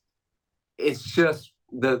because it's just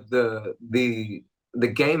the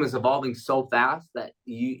game is evolving so fast that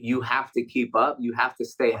you have to keep up. You have to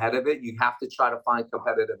stay ahead of it. You have to try to find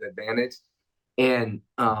competitive advantage. And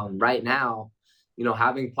right now,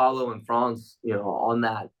 having Paulo and Franz, on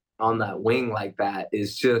that wing like that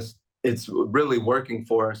is just, it's really working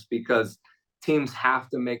for us because teams have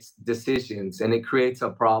to make decisions and it creates a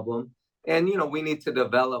problem. And, we need to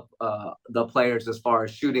develop the players as far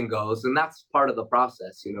as shooting goes. And that's part of the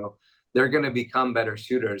process. They're going to become better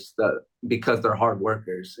shooters because they're hard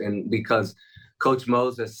workers and because Coach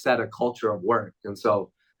Moses set a culture of work. And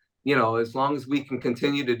so, as long as we can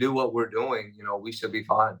continue to do what we're doing, we should be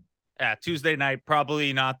fine. Yeah, Tuesday night,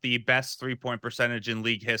 probably not the best 3-point percentage in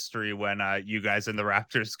league history when you guys and the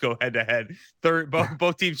Raptors go head-to-head.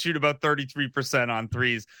 Both teams shoot about 33% on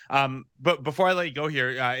threes. But before I let you go here,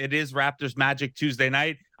 it is Raptors Magic Tuesday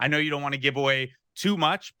night. I know you don't want to give away too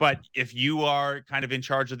much, but if you are kind of in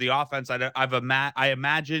charge of the offense, I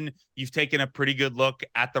imagine you've taken a pretty good look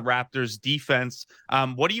at the Raptors defense.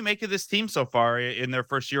 What do you make of this team so far in their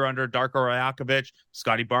first year under Darko Rajakovic?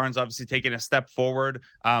 Scotty Barnes obviously taking a step forward.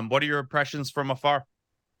 What are your impressions from afar?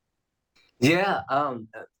 Yeah,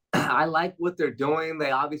 I like what they're doing.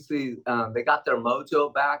 They obviously they got their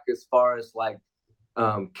mojo back as far as like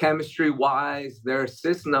chemistry wise. Their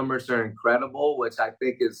assist numbers are incredible, which I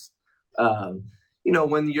think is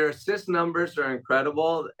when your assist numbers are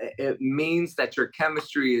incredible, it means that your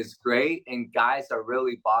chemistry is great and guys are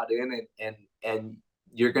really bought in and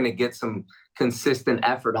you're going to get some consistent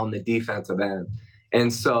effort on the defensive end.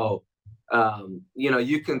 And so,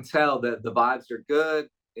 you can tell that the vibes are good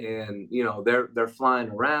and, they're flying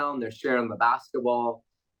around, they're sharing the basketball.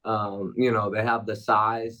 They have the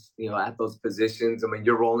size, at those positions. I mean,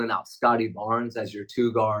 you're rolling out Scotty Barnes as your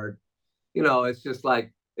 2 guard. It's just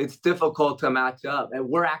like, it's difficult to match up. And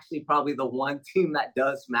we're actually probably the one team that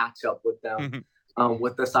does match up with them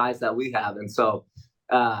with the size that we have. And so,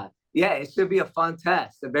 it should be a fun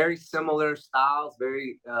test. They're very similar styles,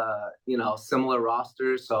 very, similar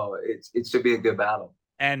rosters. So it should be a good battle.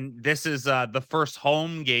 And this is the first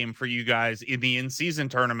home game for you guys in the in-season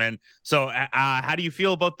tournament. So how do you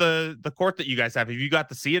feel about the court that you guys have? Have you got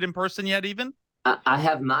to see it in person yet even? I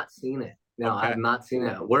have not seen it. No, okay. I have not seen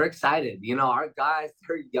it. We're excited. Our guys,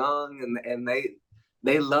 they're young and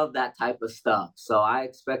they love that type of stuff. So I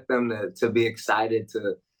expect them to be excited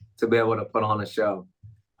to be able to put on a show.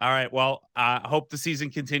 All right. Well, I hope the season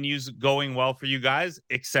continues going well for you guys,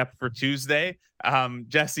 except for Tuesday.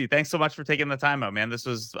 Jesse, thanks so much for taking the time out, man. This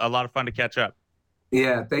was a lot of fun to catch up.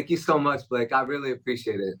 Yeah, thank you so much, Blake. I really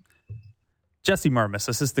appreciate it. Jesse Mermis,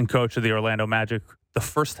 assistant coach of the Orlando Magic, the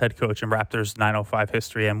first head coach in Raptors 905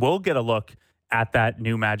 history. And we'll get a look at that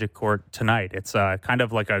new Magic court tonight. It's kind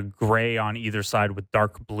of like a gray on either side with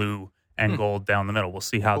dark blue and gold down the middle. We'll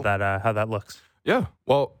see how that looks. Yeah.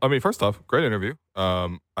 Well, I mean, first off, great interview.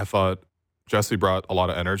 I thought Jesse brought a lot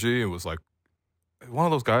of energy. It was like one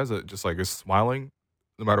of those guys that just like is smiling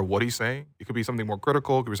no matter what he's saying. It could be something more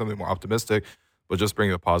critical, it could be something more optimistic, but just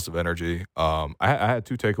bringing a positive energy. I had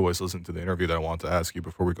 2 takeaways listening to the interview that I wanted to ask you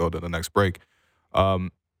before we go to the next break.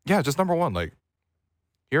 Just number one, like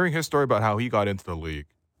hearing his story about how he got into the league.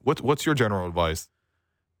 What's your general advice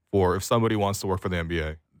for if somebody wants to work for the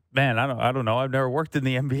NBA? Man, I don't know. I've never worked in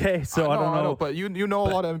the NBA, so I don't know. But you know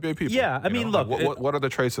a lot of NBA people. Yeah, I mean, look. What are the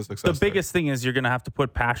traits of success? The biggest thing is you're going to have to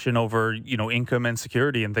put passion over, income and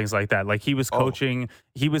security and things like that. Like he was coaching,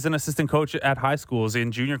 he was an assistant coach at high schools,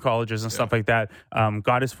 in junior colleges and stuff like that.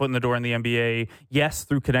 Got his foot in the door in the NBA. Yes,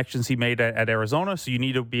 through connections he made at Arizona. So you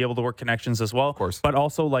need to be able to work connections as well. Of course. But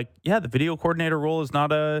also, the video coordinator role is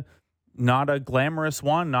not a glamorous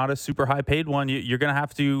one, not a super high paid one. You're going to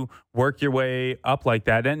have to work your way up like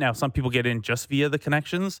that. And now some people get in just via the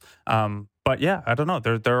connections. But yeah, I don't know.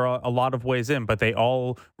 There are a lot of ways in, but they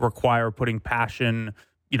all require putting passion,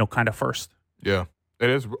 kind of first. Yeah, it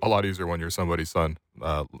is a lot easier when you're somebody's son,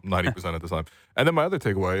 90% of the time. And then my other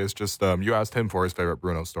takeaway is just you asked him for his favorite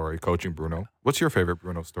Bruno story, coaching Bruno. What's your favorite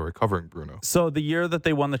Bruno story, covering Bruno? So the year that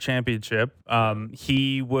they won the championship,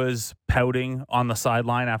 he was pouting on the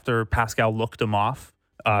sideline after Pascal looked him off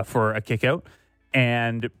for a kick out.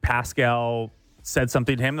 And Pascal said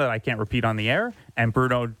something to him that I can't repeat on the air. And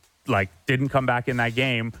Bruno didn't come back in that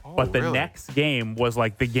game. But the next game was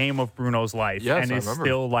the game of Bruno's life. Yes, and it's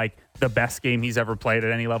still the best game he's ever played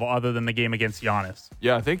at any level other than the game against Giannis.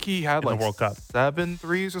 Yeah, I think he had the World Cup 7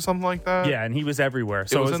 threes or something like that. Yeah, and he was everywhere.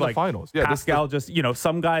 So it was in the finals. Yeah, Pascal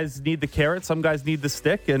some guys need the carrot, some guys need the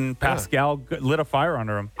stick, and Pascal lit a fire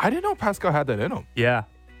under him. I didn't know Pascal had that in him. Yeah.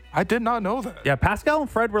 I did not know that. Yeah, Pascal and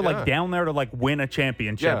Fred were down there to win a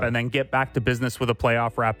championship and then get back to business with a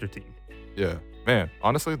playoff Raptor team. Yeah. Man,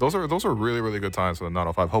 honestly, those are really, really good times for the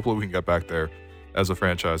 905. Hopefully we can get back there as a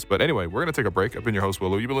franchise. But anyway, we're going to take a break. I've been your host,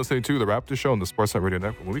 Willow. You've been listening to The Raptors Show on the Sportsnet Radio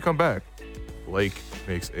Network. When we come back, Blake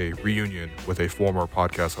makes a reunion with a former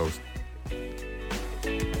podcast host.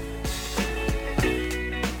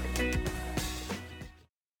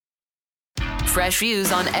 fresh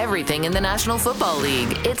views on everything in the National Football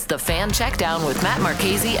League. It's the Fan Checkdown with Matt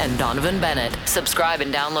Marchese and Donovan Bennett. Subscribe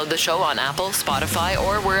and download the show on Apple, Spotify,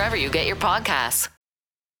 or wherever you get your podcasts.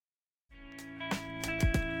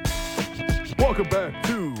 Welcome back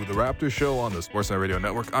to the Raptors Show on the Sportsnet Radio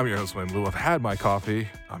Network. I'm your host, Wayne Blue. I've had my coffee.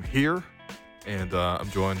 I'm here, and I'm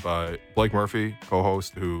joined by Blake Murphy,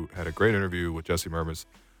 co-host, who had a great interview with Jesse Mermis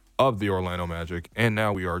of the Orlando Magic. And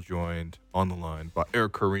now we are joined on the line by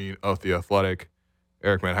Eric Koreen of The Athletic.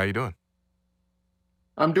 Eric, man, how you doing?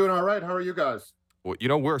 I'm doing all right. How are you guys? Well,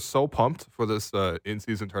 we're so pumped for this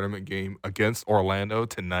in-season tournament game against Orlando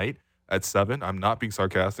tonight at 7. I'm not being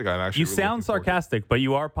sarcastic. I'm actually. You sound sarcastic, but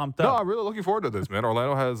you are pumped up. No, I'm really looking forward to this, man.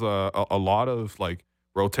 Orlando has a lot of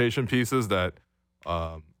rotation pieces that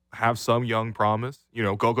have some young promise.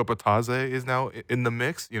 Goga Batadze is now in the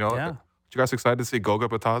mix. Yeah. You guys excited to see Goga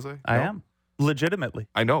Batadze? I am. Legitimately.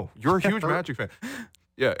 I know. You're a huge Magic fan.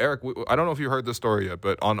 Yeah, Eric, I don't know if you heard this story yet,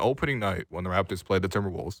 but on opening night when the Raptors played the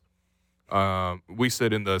Timberwolves, we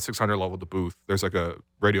sit in the 600 level, the booth. There's a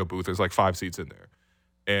radio booth. There's 5 seats in there.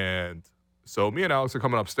 And so me and Alex are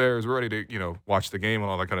coming upstairs. We're ready to, watch the game and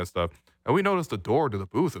all that kind of stuff. And we notice the door to the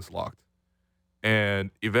booth is locked.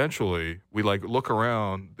 And eventually we look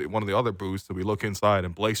around one of the other booths, and we look inside,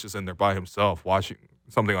 and Blake's just in there by himself watching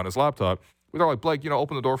something on his laptop. We're like, Blake,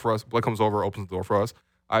 open the door for us. Blake comes over, opens the door for us.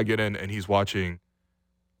 I get in, and he's watching.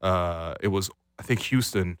 It was, I think,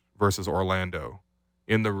 Houston versus Orlando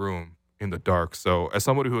in the room in the dark. So as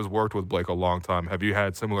somebody who has worked with Blake a long time, have you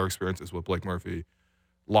had similar experiences with Blake Murphy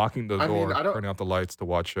locking the door, turning out the lights to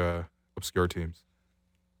watch obscure teams?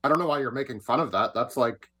 I don't know why you're making fun of that. That's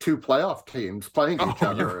like 2 playoff teams playing each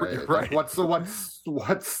other. You're right. What's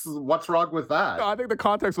wrong with that? No, I think the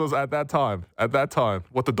context was at that time,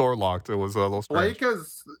 with the door locked, it was a little strange.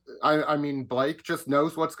 Blake just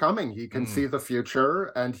knows what's coming. He can see the future,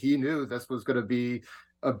 and he knew this was going to be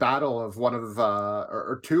a battle of one of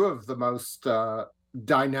or 2 of the most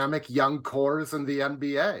dynamic young cores in the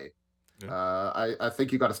NBA. Yeah. I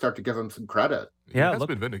think you got to start to give him some credit. Yeah,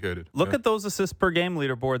 been vindicated. Look at those assists per game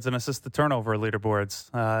leaderboards and assist to turnover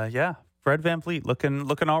leaderboards. Fred VanVleet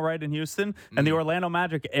looking all right in Houston. And the Orlando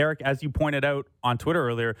Magic, Eric, as you pointed out on Twitter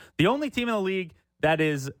earlier, the only team in the league that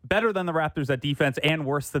is better than the Raptors at defense and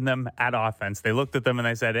worse than them at offense. They looked at them and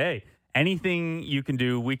they said, hey, anything you can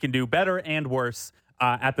do, we can do better and worse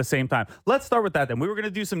at the same time. Let's start with that then. We were going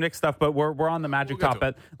to do some Knicks stuff, but we're on the Magic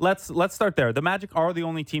topic. Let's start there. The Magic are the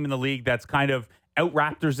only team in the league that's kind of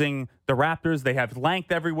out-Raptorsing the Raptors. They have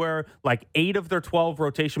length everywhere. 8 of their 12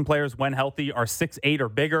 rotation players, when healthy, are 6'8" or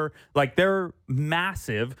bigger. They're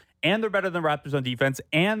massive, and they're better than the Raptors on defense,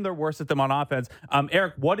 and they're worse at them on offense.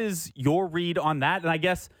 Eric, what is your read on that? And I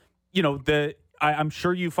guess, I'm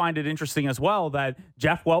sure you find it interesting as well that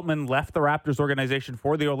Jeff Weltman left the Raptors organization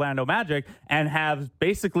for the Orlando Magic and have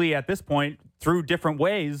basically at this point, through different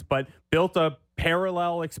ways, but built a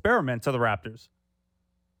parallel experiment to the Raptors.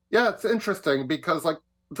 Yeah, it's interesting because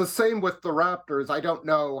the same with the Raptors. I don't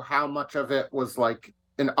know how much of it was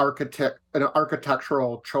an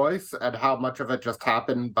architectural choice and how much of it just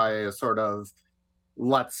happened by a sort of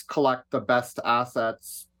let's collect the best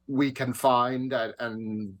assets we can find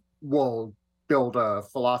and we'll build a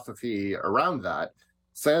philosophy around that.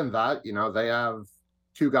 Saying that, they have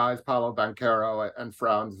 2 guys, Paolo Banchero and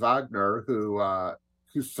Franz Wagner, who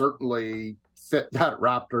certainly fit that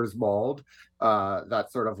Raptors mold, that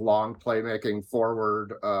sort of long playmaking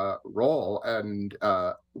forward role. And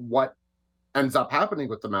what ends up happening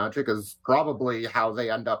with the Magic is probably how they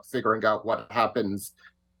end up figuring out what happens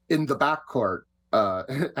in the backcourt.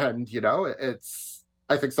 And,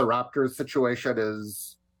 I think the Raptors situation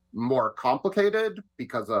is more complicated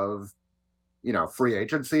because of, free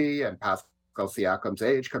agency and Pascal Siakam's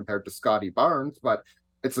age compared to Scotty Barnes. But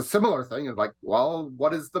it's a similar thing. It's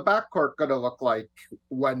what is the backcourt going to look like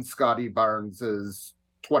when Scotty Barnes is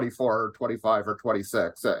 24, 25, or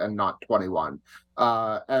 26 and not 21?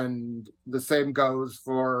 And the same goes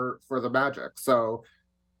for the Magic. So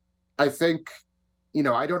I think,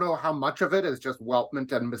 I don't know how much of it is just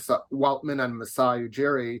Weltman and Masai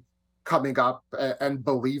Ujiri coming up and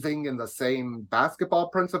believing in the same basketball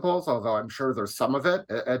principles, although I'm sure there's some of it.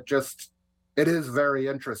 It is very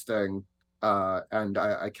interesting. And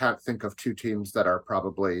I can't think of 2 teams that are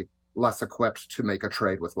probably less equipped to make a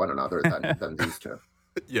trade with one another than these 2.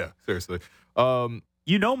 Yeah, seriously.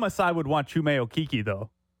 Masai would want Chuma Okeke, though.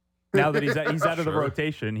 Now that he's out of the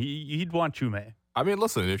rotation, he'd want Chuma. I mean,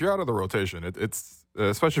 listen, if you're out of the rotation, it's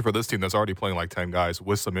especially for this team that's already playing 10 guys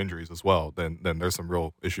with some injuries as well, then there's some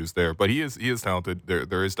real issues there. But he is talented.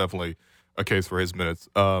 There is definitely a case for his minutes.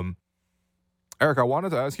 Eric, I wanted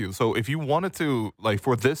to ask you, so if you wanted to, like,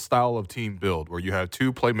 for this style of team build where you have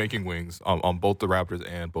two playmaking wings on both the Raptors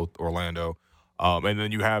and both Orlando, and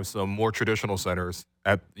then you have some more traditional centers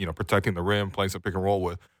at, protecting the rim, playing some pick and roll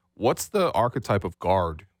with, what's the archetype of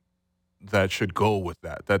guard that should go with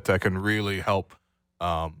that can really help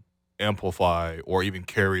amplify or even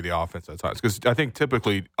carry the offense at times? Because I think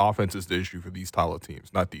typically offense is the issue for these style of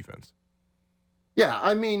teams, not defense. Yeah,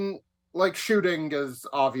 I mean, like, shooting is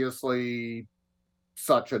obviously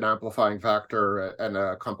such an amplifying factor and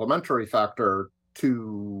a complementary factor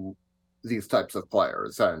to these types of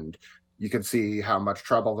players. And you can see how much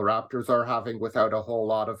trouble the Raptors are having without a whole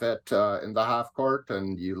lot of it in the half court.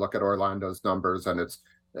 And you look at Orlando's numbers, and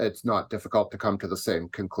it's not difficult to come to the same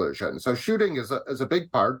conclusion. So shooting is a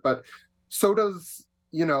big part, but so does,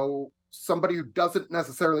 somebody who doesn't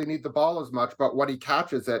necessarily need the ball as much, but when he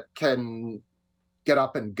catches it can get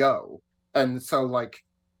up and go. And so, like,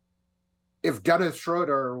 if Dennis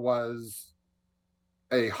Schroeder was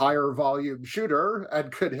a higher volume shooter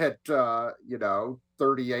and could hit,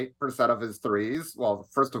 38% of his threes, well,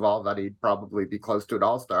 first of all, that he'd probably be close to an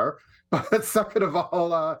all-star. But second of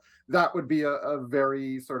all, that would be a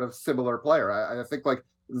very sort of similar player. I think, like,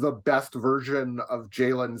 the best version of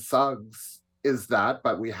Jalen Suggs is that,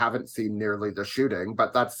 but we haven't seen nearly the shooting.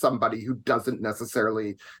 But that's somebody who doesn't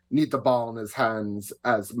necessarily need the ball in his hands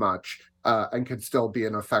as much. And can still be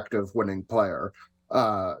an effective winning player.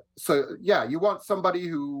 So, yeah, you want somebody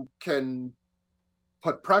who can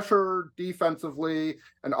put pressure defensively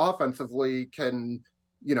and offensively, can,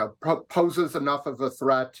 poses enough of a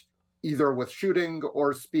threat either with shooting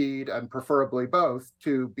or speed, and preferably both,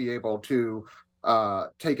 to be able to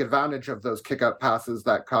take advantage of those kick-out passes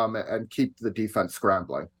that come and keep the defense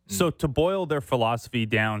scrambling. So to boil their philosophy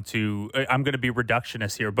down to, I'm going to be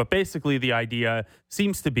reductionist here, but basically the idea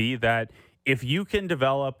seems to be that if you can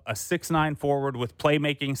develop a 6'9" forward with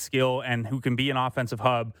playmaking skill and who can be an offensive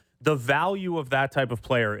hub, the value of that type of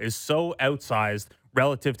player is so outsized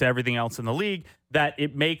relative to everything else in the league that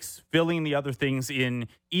it makes filling the other things in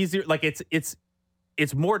easier. Like, it's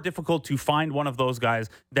more difficult to find one of those guys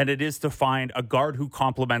than it is to find a guard who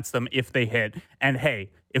complements them if they hit. And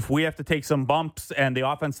hey, if we have to take some bumps and the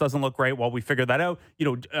offense doesn't look great while we figure that out,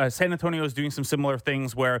 San Antonio is doing some similar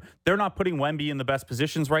things where they're not putting Wemby in the best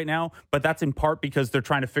positions right now, but that's in part because they're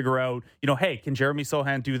trying to figure out, hey, can Jeremy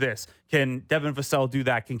Sohan do this? Can Devin Vassell do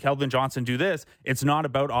that? Can Keldon Johnson do this? It's not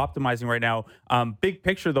about optimizing right now. Big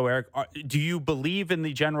picture though, Eric, do you believe in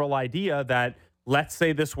the general idea that, let's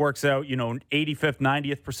say this works out, 85th,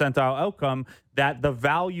 90th percentile outcome, that the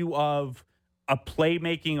value of a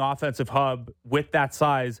playmaking offensive hub with that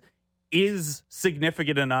size is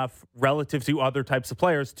significant enough relative to other types of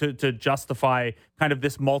players to justify kind of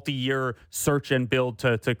this multi-year search and build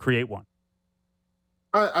to create one?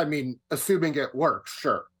 I mean, assuming it works,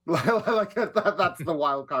 sure. Like, that's the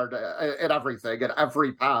wild card in everything. And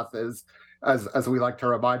every path is, as we like to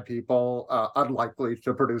remind people, unlikely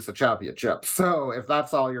to produce a championship. So if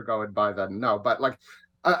that's all you're going by, then no. But, like,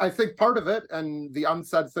 I think part of it, and the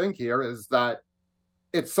unsaid thing here, is that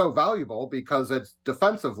it's so valuable because it's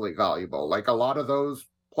defensively valuable. Like, a lot of those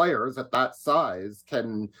players at that size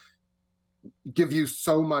can give you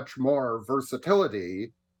so much more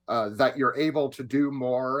versatility that you're able to do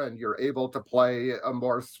more, and you're able to play a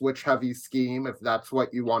more switch-heavy scheme if that's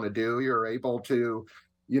what you want to do. You're able to,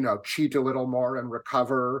 cheat a little more and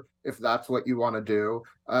recover if that's what you want to do.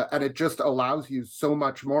 And it just allows you so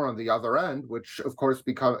much more on the other end, which, of course,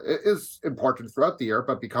 is important throughout the year,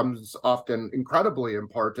 but becomes often incredibly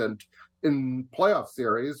important in playoff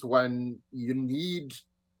series when you need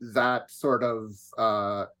that sort of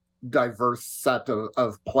diverse set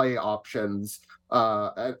of play options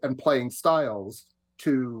and playing styles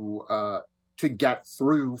to get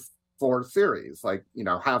through for series, like,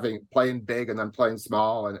 playing big and then playing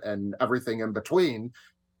small and everything in between.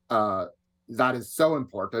 That is so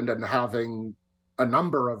important, and having a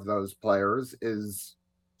number of those players is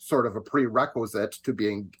sort of a prerequisite to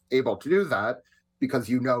being able to do that, because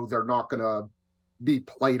they're not going to be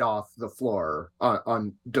played off the floor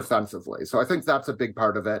on defensively. So I think that's a big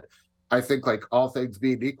part of it. I think, like, all things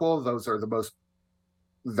being equal, those are the most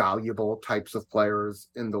valuable types of players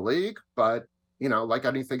in the league. But, like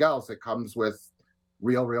anything else, it comes with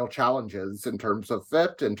real challenges in terms of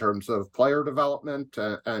fit, in terms of player development,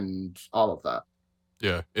 and all of that.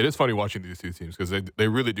 Yeah, it is funny watching these two teams because they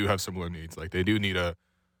really do have similar needs. Like, they do need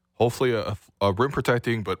hopefully a rim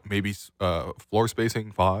protecting, but maybe floor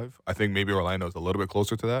spacing 5. I think maybe Orlando is a little bit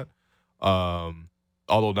closer to that.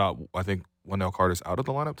 Although not, I think Wendell Carter's out of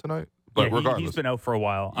the lineup tonight But yeah, regardless, he's been out for a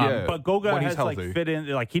while. Yeah, but Goga when he's has like healthy. fit in.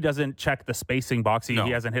 Like he doesn't check the spacing box. He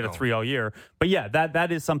hasn't hit a no. 3 all year. But yeah,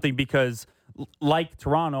 that is something because like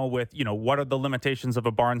Toronto with, what are the limitations of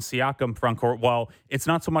a Barnes Siakam front court? Well, it's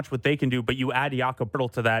not so much what they can do, but you add Jakob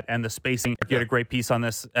Poeltl to that and the spacing. You had a great piece on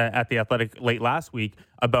this at The Athletic late last week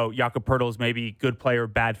about Jakob Poeltl's maybe good player,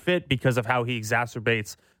 bad fit because of how he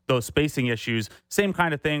exacerbates those spacing issues. Same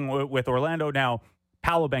kind of thing with Orlando. Now,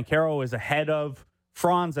 Paolo Banchero is ahead of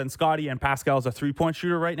Franz and Scotty, and Pascal is a three-point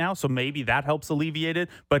shooter right now, so maybe that helps alleviate it.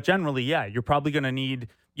 But generally, yeah, you're probably going to need,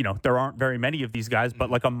 there aren't very many of these guys, but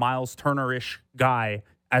like a Miles Turner-ish guy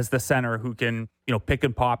as the center who can, pick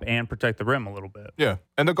and pop and protect the rim a little bit. Yeah,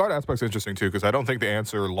 and the guard aspect's interesting too because I don't think the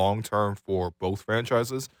answer long-term for both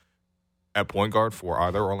franchises at point guard for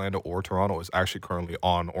either Orlando or Toronto is actually currently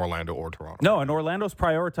on Orlando or Toronto. No, and Orlando's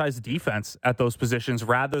prioritized defense at those positions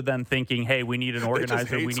rather than thinking, hey, we need an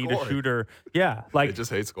organizer, we need a shooter. Yeah, like they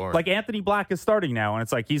just hate scoring. Like Anthony Black is starting now, and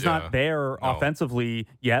it's like he's not there offensively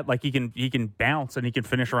yet. Like he can bounce and he can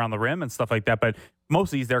finish around the rim and stuff like that. But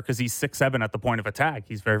mostly he's there because he's 6'7" at the point of attack.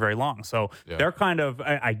 He's very, very long. So they're kind of,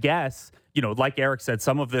 I guess, like Eric said,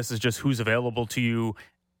 some of this is just who's available to you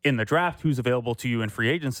in the draft, who's available to you in free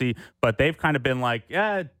agency, but they've kind of been like,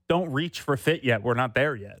 don't reach for fit yet. We're not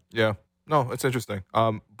there yet. Yeah. No, it's interesting.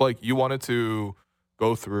 Blake, you wanted to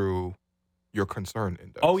go through your concern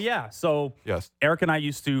index. Oh, yeah. So yes, Eric and I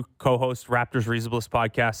used to co-host Raptors Reasonableness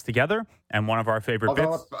podcast together, and one of our favorite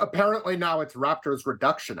bits. Apparently now it's Raptors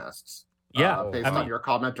Reductionists. Yeah. Based on your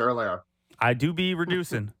comment earlier. I do be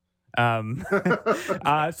reducing. So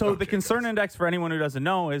the concern index, for anyone who doesn't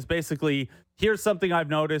know, is basically here's something I've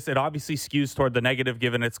noticed. It obviously skews toward the negative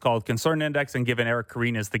given it's called concern index, and given Eric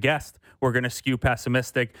Koreen is the guest, we're going to skew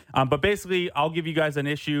pessimistic. But basically, I'll give you guys an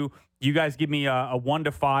issue. You guys give me a 1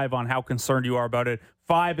 to 5 on how concerned you are about it.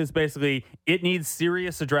 5 is basically it needs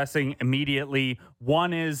serious addressing immediately.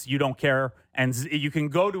 1 is you don't care. And you can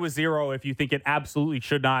go to a 0 if you think it absolutely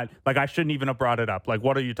should not. Like, I shouldn't even have brought it up. Like,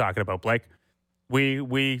 what are you talking about, Blake?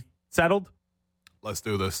 We settled? Let's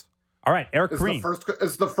do this. All right, Eric Koreen.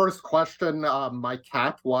 Is the first question my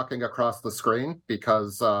cat walking across the screen?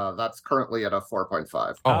 Because that's currently at a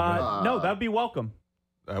 4.5. No, that'd be welcome.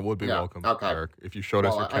 That would be welcome, okay. Eric. If you showed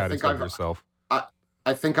us your cat instead of yourself.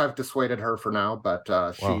 I think I've dissuaded her for now, but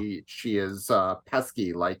she is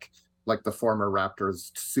pesky like the former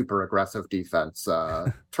Raptors' super aggressive defense.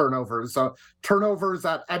 Turnovers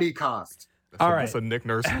at any cost. That's a Nick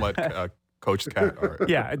Nurse-led coach cat. All right.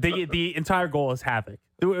 Yeah, the entire goal is havoc.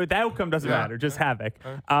 The outcome doesn't matter, just havoc.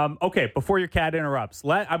 Okay, before your cat interrupts,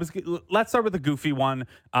 let's start with a goofy one.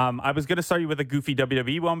 I was going to start you with a goofy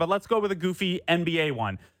WWE one, but let's go with a goofy NBA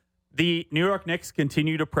one. The New York Knicks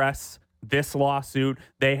continue to press this lawsuit.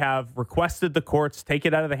 They have requested the courts take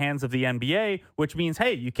it out of the hands of the NBA, which means,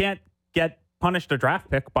 hey, you can't get punished a draft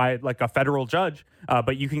pick by like a federal judge,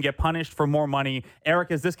 but you can get punished for more money.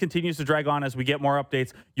 Eric, as this continues to drag on, as we get more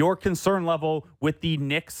updates, your concern level with the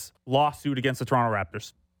Knicks lawsuit against the Toronto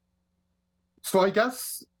Raptors. So I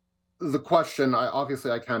guess the question,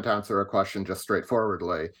 obviously I can't answer a question just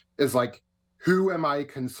straightforwardly, is like, who am I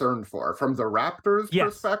concerned for? From the Raptors'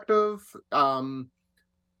 perspective,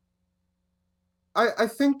 I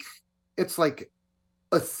think it's like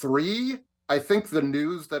a 3. I think the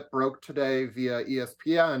news that broke today via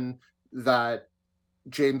ESPN that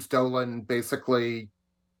James Dolan basically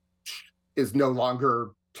is no longer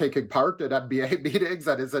taking part in NBA meetings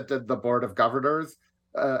and isn't in the board of governors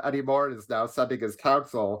anymore and is now sending his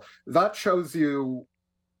counsel, that shows you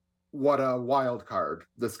what a wild card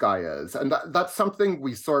this guy is. And that's something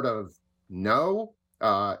we sort of know.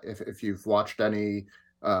 If you've watched any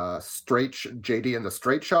JD and the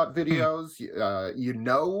Straight Shot videos, you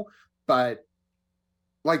know. But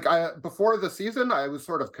like before the season, I was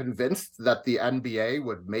sort of convinced that the NBA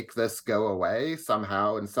would make this go away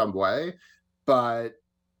somehow in some way. But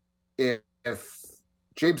if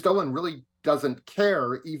James Dolan really doesn't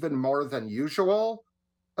care even more than usual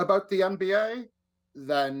about the NBA,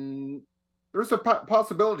 then there's a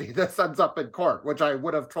possibility this ends up in court, which I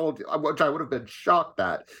would have been shocked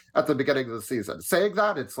at the beginning of the season. Saying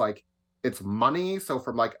that, it's like, it's money. So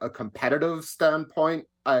from like a competitive standpoint,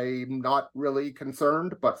 I'm not really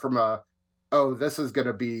concerned, but from this is going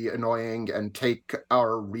to be annoying and takes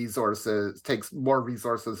more resources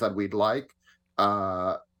than we'd like.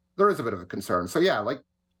 There is a bit of a concern. So yeah,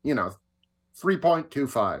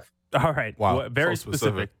 3.25. All right. Wow. Well, very so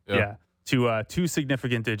specific. Yeah. To 2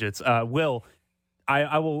 significant digits. Will,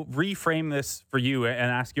 I will reframe this for you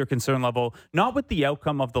and ask your concern level, not with the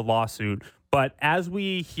outcome of the lawsuit, but as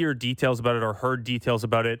we hear details about it or heard details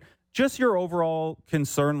about it, just your overall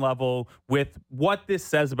concern level with what this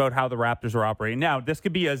says about how the Raptors are operating. Now, this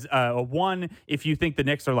could be as a 1 if you think the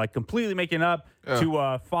Knicks are like completely making up, to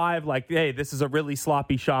a 5, like, hey, this is a really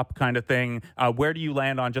sloppy shop kind of thing. Where do you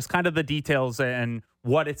land on just kind of the details and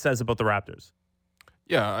what it says about the Raptors?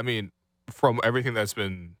 Yeah, I mean, from everything that's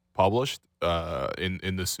been published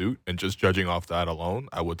in the suit and just judging off that alone,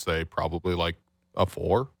 I would say probably like a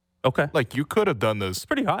 4. Okay. Like, you could have done this. It's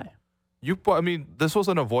pretty high. I mean, this was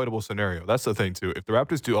an avoidable scenario. That's the thing, too. If the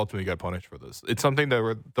Raptors do ultimately get punished for this, it's something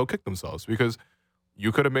that they'll kick themselves, because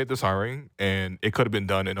you could have made this hiring and it could have been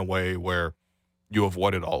done in a way where you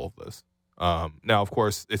avoided all of this. Now, of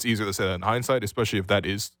course, it's easier to say that in hindsight, especially if that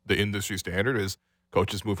is the industry standard, is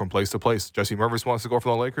coaches move from place to place. Jesse Mervis wants to go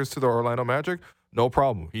from the Lakers to the Orlando Magic. No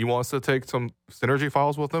problem. He wants to take some synergy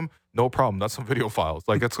files with him. No problem. That's some video files.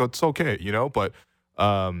 Like, it's okay, But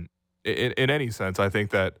in any sense, I think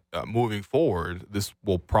that moving forward, this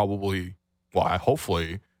will probably,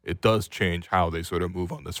 hopefully, it does change how they sort of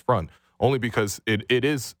move on this front. Only because it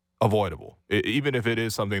is avoidable. Even if it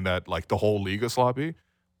is something that, like, the whole league is sloppy,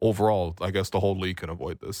 overall, I guess the whole league can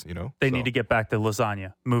avoid this, They need to get back to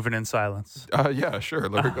lasagna, moving in silence. Yeah, sure.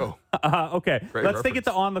 Let her go. Okay, Great let's take it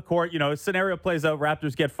to on the court. Scenario plays out.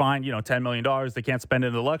 Raptors get fined, $10 million. They can't spend it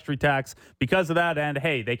in the luxury tax because of that. And,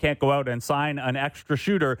 hey, they can't go out and sign an extra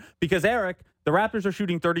shooter because, Eric, the Raptors are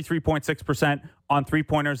shooting 33.6% on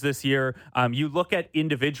three-pointers this year. You look at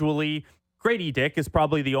individually, Grady Dick is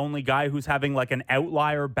probably the only guy who's having like an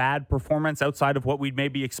outlier bad performance outside of what we'd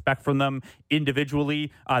maybe expect from them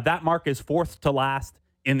individually. That mark is 4th to last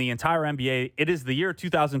in the entire NBA. It is the year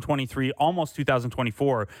 2023, almost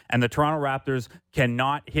 2024, and the Toronto Raptors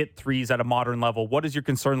cannot hit threes at a modern level. What is your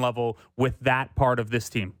concern level with that part of this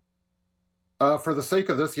team? For the sake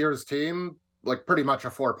of this year's team, like pretty much a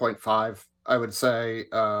 4.5. I would say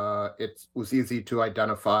it was easy to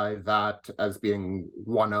identify that as being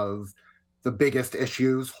one of the biggest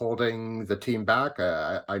issues holding the team back.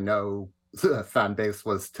 I know the fan base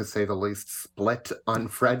was, to say the least, split on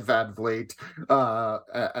Fred VanVleet.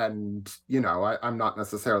 And, I'm not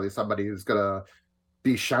necessarily somebody who's going to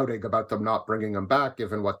be shouting about them not bringing him back,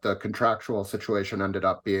 given what the contractual situation ended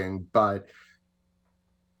up being. But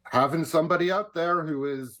having somebody out there who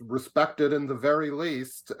is respected in the very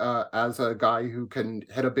least as a guy who can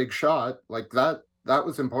hit a big shot like that, that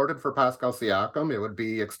was important for Pascal Siakam. It would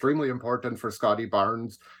be extremely important for Scotty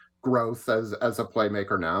Barnes' growth as a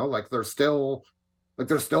playmaker now. There's still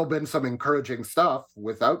been some encouraging stuff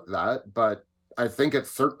without that, but I think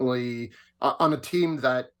it's certainly on a team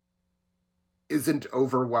that isn't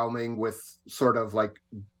overwhelming with sort of like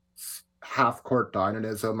half-court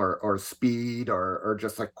dynamism or speed or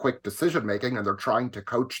just like quick decision-making, and they're trying to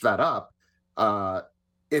coach that up.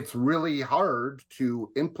 It's really hard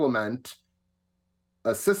to implement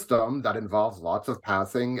a system that involves lots of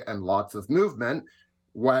passing and lots of movement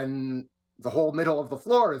when the whole middle of the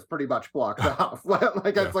floor is pretty much blocked off.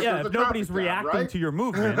 If nobody's reacting to your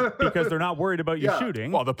movement because they're not worried about you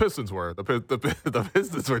shooting. Well, the Pistons were. The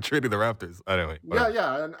Pistons were treating the Raptors. Anyway.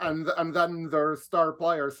 And then their star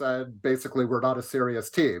player said, basically, we're not a serious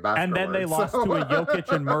team. And then they lost to a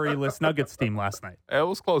Jokic and Murray-less Nuggets team last night. It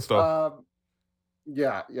was close, though.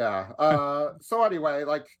 So anyway,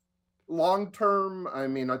 long term, I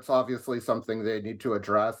mean, it's obviously something they need to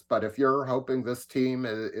address, but if you're hoping this team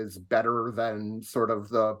is better than sort of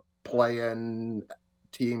the play-in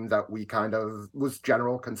team that we kind of was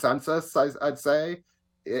general consensus, I'd say,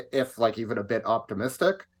 if even a bit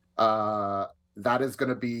optimistic, that is going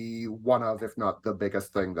to be one of, if not the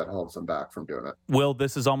biggest thing that holds them back from doing it. Will,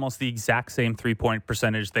 this is almost the exact same three-point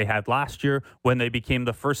percentage they had last year when they became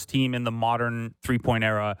the first team in the modern three-point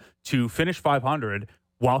era to finish 500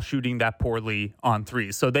 while shooting that poorly on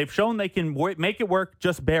threes. So they've shown they can make it work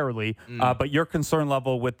just barely, but your concern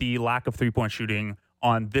level with the lack of three-point shooting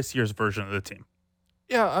on this year's version of the team.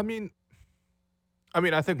 Yeah, I mean,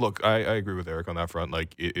 I think, look, I agree with Eric on that front.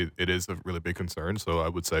 It is a really big concern, so I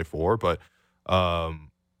would say 4, but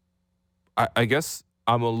I guess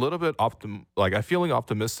I'm a little bit I'm feeling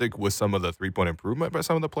optimistic with some of the three-point improvement by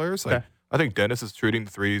some of the players. I think Dennis is shooting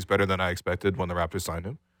the threes better than I expected when the Raptors signed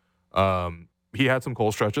him. He had some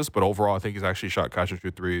cold stretches, but overall, I think he's actually shot catch and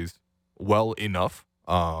shoot threes well enough.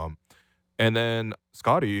 And then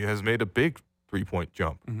Scotty has made a big three-point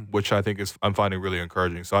jump, which I think I'm finding really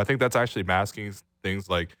encouraging. So I think that's actually masking things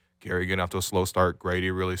like Gary getting off to a slow start, Grady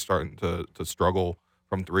really starting to struggle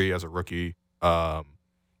from three as a rookie.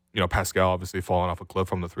 Pascal obviously falling off a cliff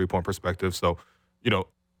from the three-point perspective. So,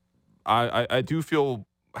 I do feel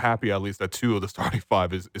happy at least that 2 of the starting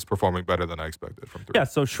 5 is performing better than I expected from 3. Yeah,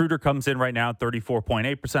 so Schroeder comes in right now at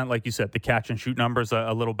 34.8%. Like you said, the catch and shoot numbers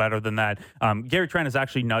a little better than that. Gary Trent has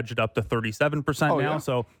actually nudged up to 37% now,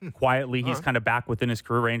 so quietly he's kind of back within his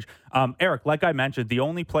career range. Eric, like I mentioned, the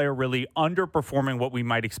only player really underperforming what we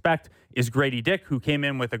might expect is Grady Dick, who came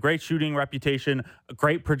in with a great shooting reputation,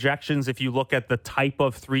 great projections. If you look at the type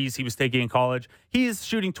of threes he was taking in college, he's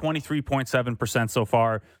shooting 23.7% so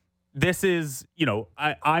far. This is,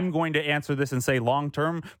 I'm going to answer this and say long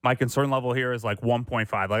term, my concern level here is like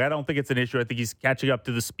 1.5. Like, I don't think it's an issue. I think he's catching up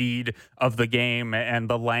to the speed of the game and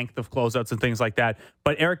the length of closeouts and things like that.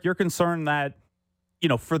 But Eric, you're concerned that,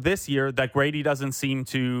 for this year, that Grady doesn't seem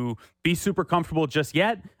to be super comfortable just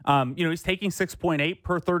yet. He's taking 6.8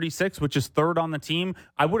 per 36, which is third on the team.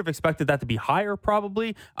 I would have expected that to be higher,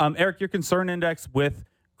 probably. Eric, your concern index with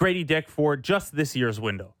Grady Dick for just this year's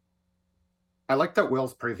window. I like that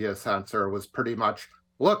Will's previous answer was pretty much,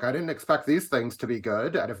 look, I didn't expect these things to be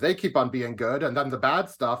good. And if they keep on being good and then the bad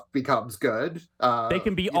stuff becomes good. They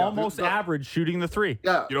can be almost average shooting the 3.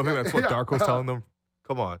 Yeah. You don't think that's what Darko's telling them?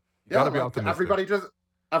 Come on. You got to be optimistic.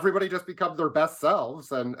 Everybody just become their best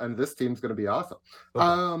selves, and this team's going to be awesome.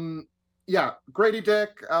 Okay. Grady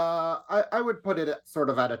Dick, I would put it sort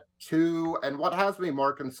of at a 2. And what has me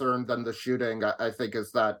more concerned than the shooting, I think,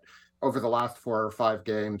 is that over the last 4 or 5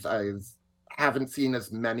 games, I haven't seen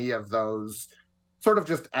as many of those sort of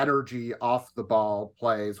just energy off the ball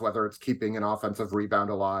plays, whether it's keeping an offensive rebound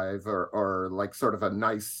alive or like sort of a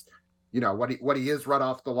nice, what he is right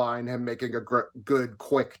off the line, him making a good,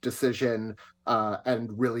 quick decision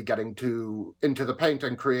and really getting into the paint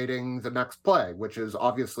and creating the next play, which is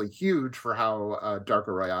obviously huge for how Darko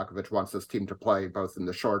Rajakovic wants this team to play, both in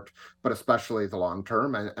the short, but especially the long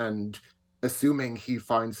term. And assuming he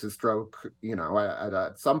finds his stroke,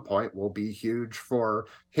 at some point will be huge for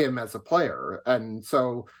him as a player. And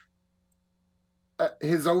so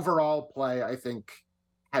his overall play, I think,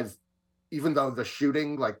 has, even though the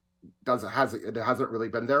shooting hasn't really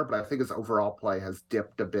been there, but I think his overall play has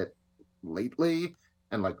dipped a bit lately,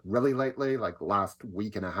 and really lately, last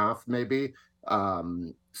week and a half maybe.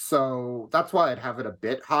 So that's why I'd have it a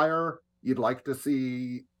bit higher. You'd like to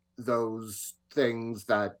see those things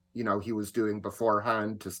that he was doing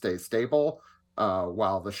beforehand to stay stable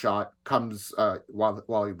while the shot comes,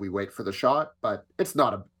 while we wait for the shot. But it's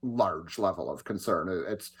not a large level of concern.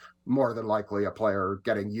 It's more than likely a player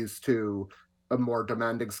getting used to a more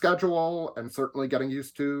demanding schedule and certainly getting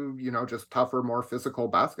used to just tougher, more physical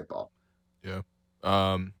basketball. Yeah.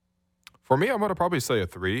 For me, I'm going to probably say a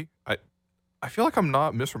 3. I feel like I'm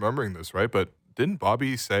not misremembering this, right? But didn't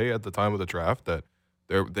Bobby say at the time of the draft that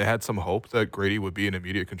they had some hope that Grady would be an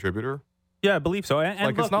immediate contributor? Yeah, I believe so. And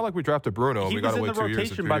look, it's not like we drafted Bruno and we got to wait 2 years. He was in the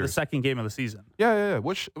rotation by the second game of the season. Yeah,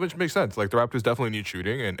 which makes sense. Like, the Raptors definitely need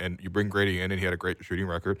shooting, and you bring Grady in, and he had a great shooting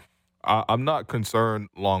record. I'm not concerned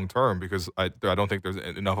long term because I don't think there's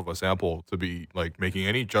enough of a sample to be making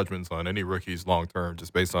any judgments on any rookies long term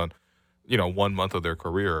just based on 1 month of their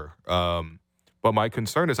career. But my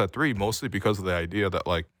concern is at 3, mostly because of the idea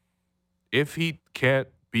that if he can't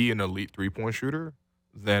be an elite 3-point shooter,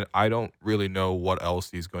 then I don't really know what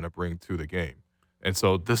else he's going to bring to the game. And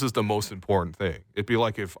so this is the most important thing. It'd be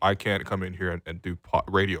like if I can't come in here and do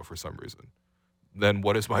radio for some reason, then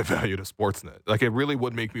what is my value to Sportsnet? It really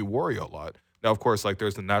would make me worry a lot. Now, of course,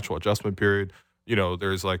 there's the natural adjustment period.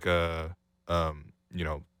 There's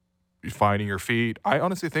finding your feet. I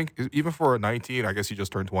honestly think even for a 19, I guess he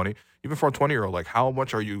just turned 20, even for a 20-year-old, how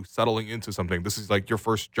much are you settling into something? This is your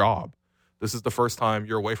first job. This is the first time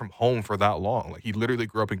you're away from home for that long. He literally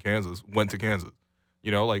grew up in Kansas, went to Kansas,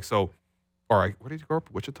 so, all right, where did he grow up?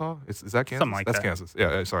 Wichita? Is that Kansas? Something like That's that. Kansas.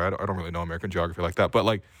 Yeah, sorry, I don't really know American geography like that.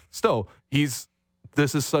 But, still,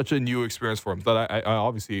 this is such a new experience for him that I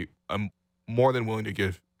obviously am more than willing to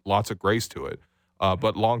give lots of grace to it.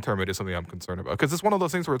 But long term, it is something I'm concerned about. Because it's one of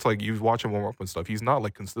those things where it's you watch him warm up and stuff. He's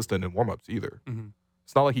not consistent in warm ups either. Mm-hmm.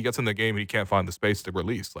 It's not like he gets in the game and he can't find the space to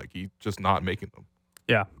release. He's just not making them.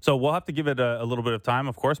 Yeah, so we'll have to give it a little bit of time,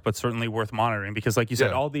 of course, but certainly worth monitoring because, like you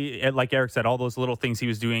said, like Eric said, all those little things he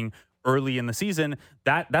was doing early in the season,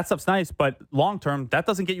 that stuff's nice, but long term, that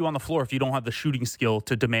doesn't get you on the floor if you don't have the shooting skill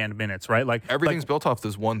to demand minutes, right? Everything's built off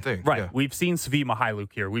this one thing, right? Yeah. We've seen Svi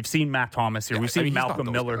Mihailuk here, we've seen Matt Thomas here, we've seen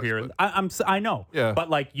Malcolm Miller guys, here. but... I know, yeah.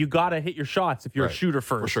 But you got to hit your shots if you're a shooter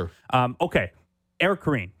first, for sure. Okay, Eric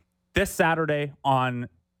Koreen, this Saturday on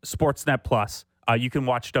Sportsnet Plus. You can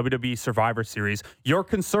watch WWE Survivor Series. Your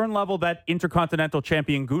concern level that Intercontinental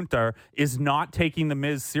Champion Gunther is not taking The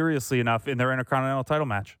Miz seriously enough in their Intercontinental title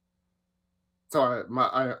match. So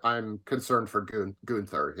I'm concerned for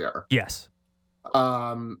Gunther here. Yes.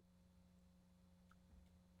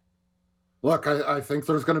 Look, I think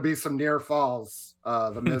there's going to be some near falls.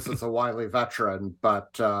 The Miz is a wily veteran,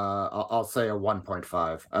 but I'll say a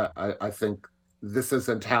 1.5. I think this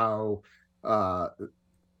isn't how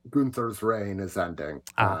Gunther's reign is ending.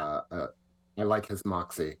 I like his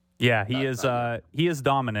moxie. Yeah, he is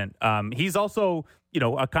dominant. He's also,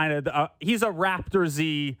 a kind of he's a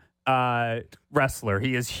Raptorsy wrestler.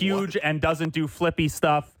 He is huge and doesn't do flippy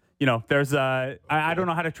stuff. There's I don't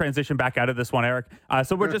know how to transition back out of this one, Eric.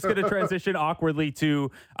 So we're just going to transition awkwardly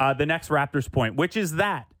to the next Raptors point, which is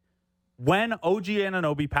that when OG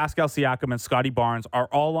Anunoby, Pascal Siakam, and Scotty Barnes are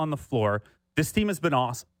all on the floor, this team has been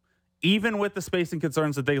awesome. Even with the spacing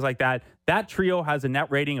concerns and things like that, that trio has a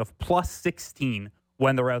net rating of plus 16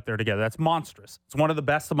 when they're out there together. That's monstrous. It's one of the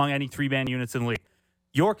best among any three-man units in the league.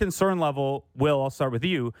 Your concern level, Will, I'll start with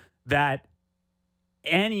you, that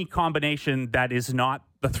any combination that is not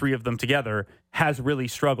the three of them together has really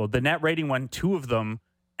struggled. The net rating when two of them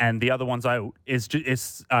and the other one's out is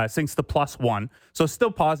sinks to +1. So still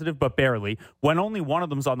positive, but barely. When only one of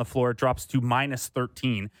them's on the floor, it drops to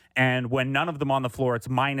 -13. And when none of them on the floor, it's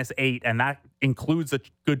 -8. And that includes a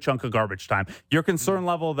good chunk of garbage time. Your concern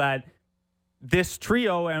level that this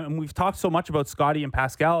trio, and we've talked so much about Scotty and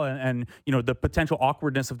Pascal and the potential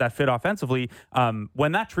awkwardness of that fit offensively.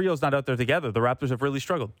 When that trio's not out there together, the Raptors have really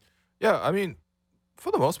struggled. Yeah, I mean,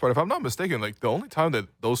 for the most part, if I'm not mistaken, like the only time that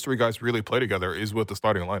those three guys really play together is with the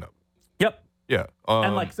starting lineup. Yep. Yeah.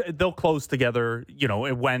 And they'll close together,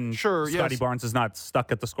 when Scotty Barnes is not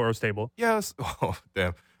stuck at the scorer's table. Yes. Oh,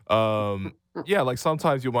 damn. Yeah, like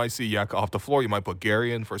sometimes you might see Yak off the floor. You might put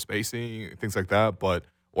Gary in for spacing, things like that.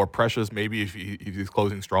 Or Precious, maybe if he's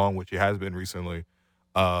closing strong, which he has been recently.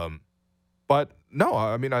 But no,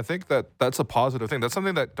 I mean, I think that's a positive thing. That's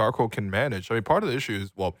something that Darko can manage. I mean, part of the issue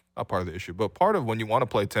is, well, not part of the issue, but part of when you want to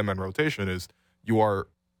play 10-man rotation is you are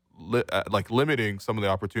limiting some of the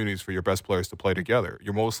opportunities for your best players to play together.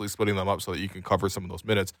 You're mostly splitting them up so that you can cover some of those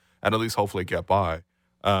minutes and at least hopefully get by.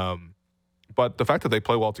 But the fact that they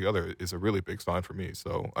play well together is a really big sign for me.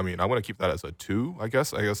 So, I mean, I want to keep that as a 2, I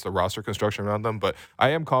guess the roster construction around them. But I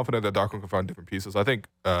am confident that Darko can find different pieces. I think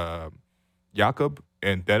Jakob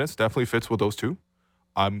and Dennis definitely fits with those two.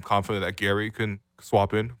 I'm confident that Gary can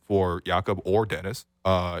swap in for Jakob or Dennis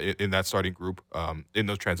in that starting group, in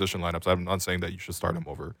those transition lineups. I'm not saying that you should start him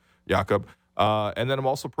over Jakob. And then I'm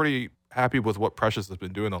also pretty happy with what Precious has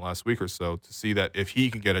been doing the last week or so to see that if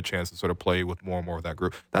he can get a chance to sort of play with more and more of that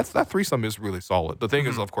group, that threesome is really solid. The thing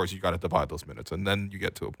is, of course, you got to divide those minutes, and then you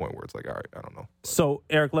get to a point where it's like, all right, I don't know. So,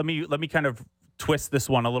 Eric, let me kind of twist this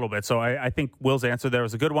one a little bit. So I think Will's answer there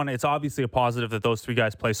was a good one. It's obviously a positive that those three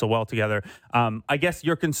guys play so well together. I guess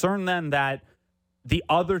you're concerned then that the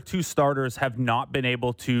other two starters have not been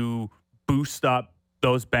able to boost up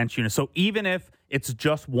those bench units. So even if it's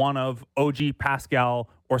just one of OG, Pascal,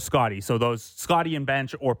 or Scotty, so those Scotty and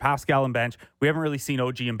bench or Pascal and bench, we haven't really seen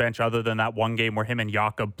OG and bench other than that one game where him and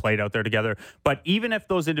Jakob played out there together. But even if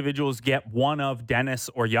those individuals get one of Dennis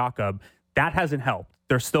or Jakob, that hasn't helped.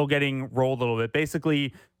 They're still getting rolled a little bit.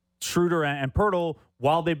 Basically, Schroeder and Pirtle,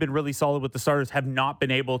 while they've been really solid with the starters, have not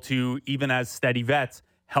been able to, even as steady vets,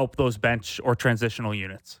 help those bench or transitional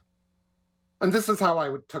units. And this is how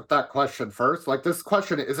I took that question first. Like, this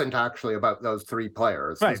question isn't actually about those three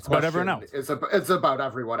players. Right, it's about everyone else. It's about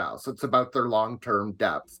everyone else. It's about their long-term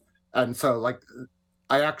depth. And so, like,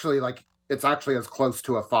 it's actually as close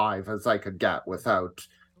to a 5 as I could get without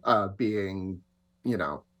being,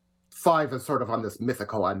 5 is sort of on this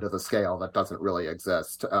mythical end of the scale that doesn't really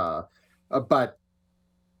exist. But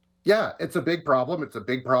yeah, it's a big problem. It's a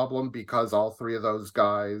big problem because all three of those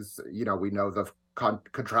guys, we know the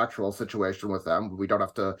contractual situation with them. We don't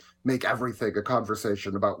have to make everything a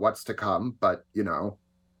conversation about what's to come, but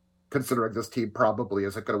considering this team probably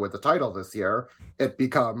isn't going to win the title this year, it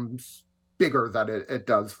becomes bigger than it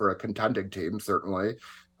does for a contending team, certainly.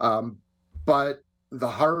 But the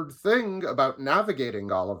hard thing about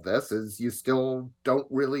navigating all of this is you still don't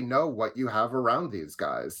really know what you have around these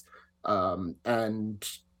guys. And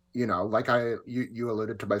like you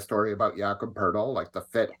alluded to my story about Jakob Poeltl, like the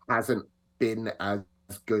fit hasn't been as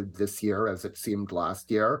good this year as it seemed last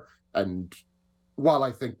year. And while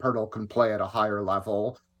I think Poeltl can play at a higher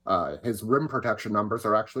level, his rim protection numbers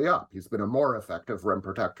are actually up. He's been a more effective rim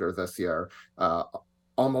protector this year.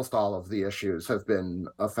 Almost all of the issues have been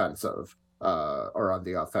offensive, or on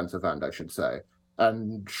the offensive end, I should say.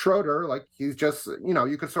 And Schroeder, like, he's just,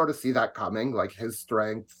 you could sort of see that coming, like his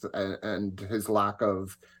strength and his lack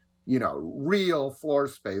of, real floor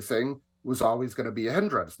spacing was always going to be a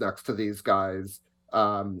hindrance next to these guys,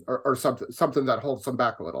 or something that holds them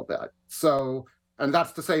back a little bit. So, and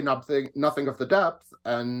that's to say nothing of the depth.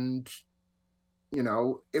 And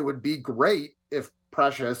it would be great if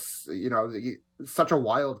Precious, such a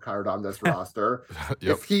wild card on this roster.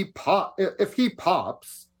 Yep. If he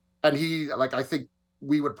pops, and I think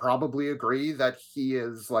we would probably agree that he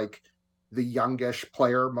is like the youngish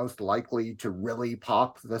player most likely to really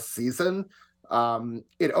pop this season.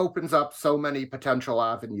 It opens up so many potential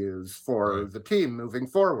avenues for the team moving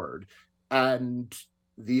forward. And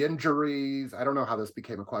the injuries, I don't know how this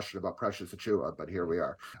became a question about Precious Achiuwa, but here we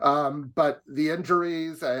are. But the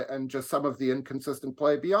injuries and just some of the inconsistent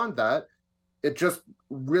play beyond that, it just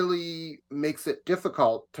really makes it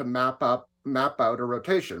difficult to map out a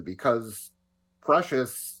rotation, because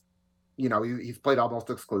Precious, he's played almost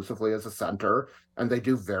exclusively as a center, and they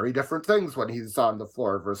do very different things when he's on the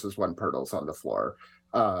floor versus when Pirtle's on the floor.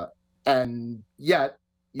 And yet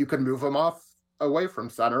you can move him away from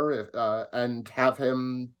center and have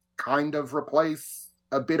him kind of replace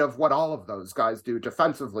a bit of what all of those guys do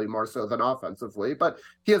defensively more so than offensively, but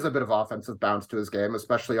he has a bit of offensive bounce to his game,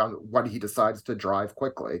 especially on when he decides to drive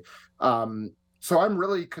quickly. So I'm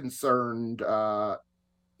really concerned,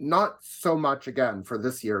 not so much again for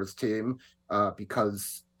this year's team,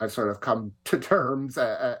 because I've sort of come to terms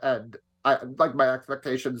and my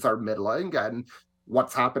expectations are middling, and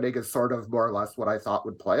what's happening is sort of more or less what I thought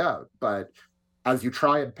would play out. But as you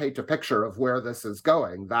try and paint a picture of where this is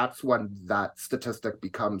going, that's when that statistic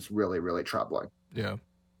becomes really, really troubling. Yeah.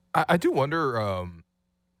 I do wonder,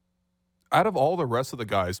 out of all the rest of the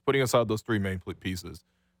guys, putting aside those three main pieces,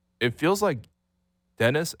 it feels like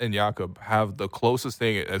Dennis and Jakob have the closest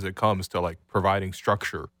thing as it comes to like providing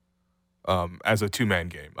structure as a two-man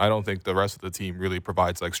game. I don't think the rest of the team really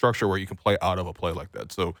provides like structure where you can play out of a play like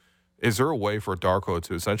that. So is there a way for Darko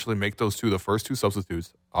to essentially make those the first two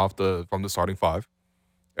substitutes from the starting five,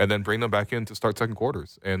 and then bring them back in to start second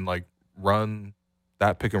quarters and like run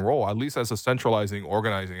that pick and roll, at least as a centralizing,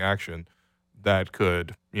 organizing action that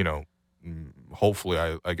could, hopefully,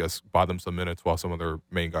 I guess, buy them some minutes while some of their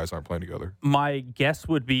main guys aren't playing together? My guess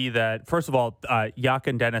would be that, first of all, Yak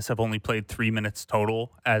and Dennis have only played 3 minutes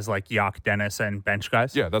total as like Yak, Dennis, and bench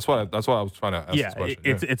guys. Yeah, that's why I was trying to ask this question.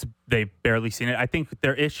 It's they've barely seen it. I think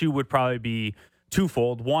their issue would probably be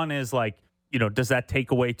twofold. One is like, does that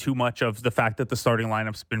take away too much of the fact that the starting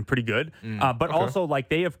lineup's been pretty good? But also, like,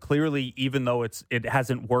 they have clearly, even though it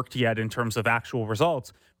hasn't worked yet in terms of actual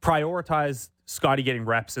results, prioritized Scotty getting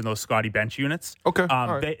reps in those Scotty bench units. Okay.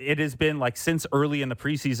 Right. It has been like since early in the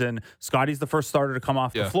preseason, Scotty's the first starter to come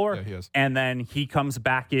off the floor. Yeah, he is. And then he comes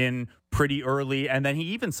back in pretty early. And then he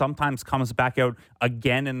even sometimes comes back out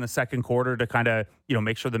again in the second quarter to kind of,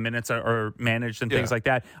 make sure the minutes are managed and things like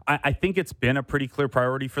that. I think it's been a pretty clear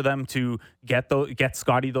priority for them to get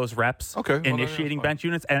Scotty those reps, initiating bench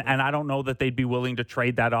units. And I don't know that they'd be willing to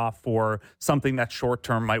trade that off for something that short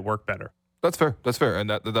term might work better. That's fair. And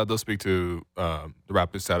that does speak to the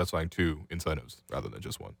Raptors satisfying two incentives rather than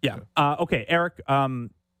just one. Yeah. Okay, Eric,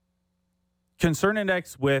 concern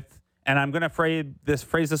index with, and I'm going to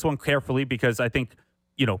phrase this one carefully because I think,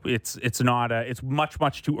 it's not, it's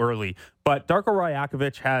much too early. But Darko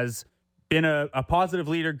Rajakovic has been a positive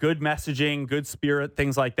leader, good messaging, good spirit,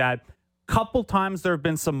 things like that. Couple times there have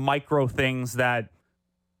been some micro things that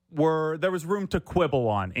there was room to quibble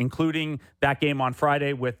on, including that game on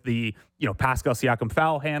Friday with the, Pascal Siakam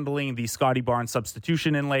foul handling, the Scotty Barnes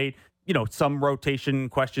substitution in late, some rotation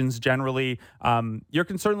questions generally. Your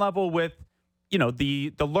concern level with,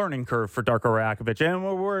 the learning curve for Darko Rajakovic.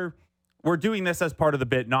 And we're doing this as part of the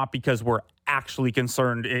bit, not because we're actually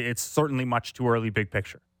concerned. It's certainly much too early, big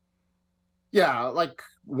picture. Yeah, like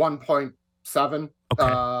 1.7. Okay.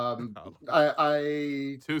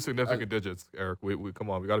 I two significant digits, Eric. We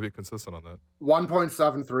come on, we got to be consistent on that.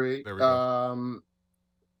 1.73. There we go.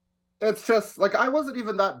 It's just like I wasn't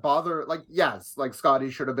even that bothered. Like, yes, like Scotty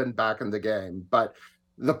should have been back in the game, but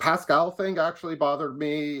the Pascal thing actually bothered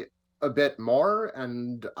me a bit more,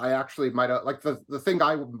 and I actually might have the thing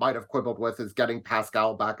I might have quibbled with is getting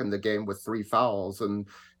Pascal back in the game with 3 fouls and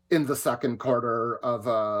in the second quarter of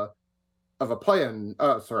a play-in.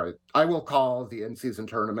 Sorry, I will call the in-season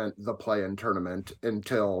tournament the play-in tournament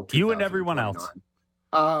until you and everyone else.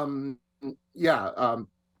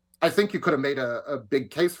 I think you could have made a big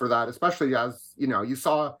case for that, especially as you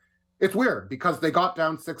saw. It's weird because they got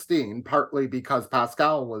down 16, partly because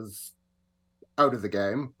Pascal was out of the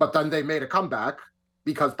game, but then they made a comeback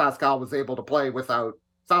because Pascal was able to play without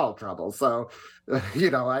foul trouble. So,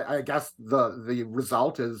 I guess the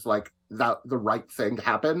result is like that the right thing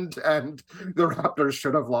happened, and the Raptors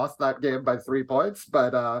should have lost that game by 3 points.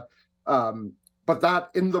 But that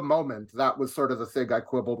in the moment, that was sort of the thing I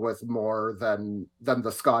quibbled with more than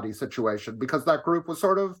the Scotty situation, because that group was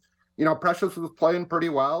sort of, Precious was playing pretty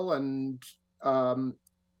well, and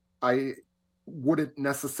I wouldn't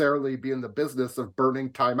necessarily be in the business of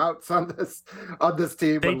burning timeouts on this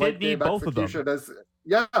team. They when did late need game both of them. execution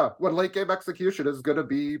when late game execution is going to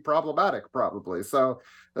be problematic, probably. So,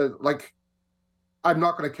 I'm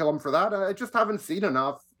not going to kill him for that. I just haven't seen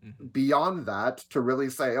enough beyond that to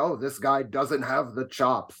really say, oh, this guy doesn't have the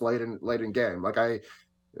chops late in game.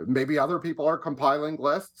 Maybe other people are compiling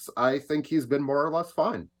lists. I think he's been more or less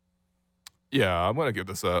fine. Yeah, I'm going to give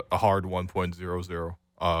this a hard 1.00.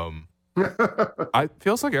 I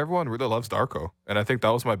feels like everyone really loves Darko, and I think that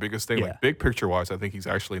was my biggest thing. Yeah. Like big picture wise, I think he's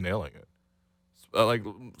actually nailing it. I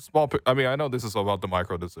mean, I know this is about the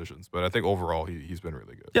micro decisions, but I think overall he's been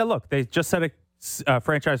really good. Yeah, look, they just set a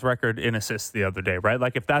franchise record in assists the other day, right?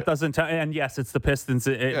 Like if that doesn't and yes, it's the Pistons,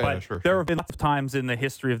 but there have been lots of times in the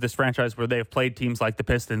history of this franchise where they've played teams like the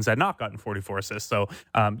Pistons and not gotten 44 assists. So,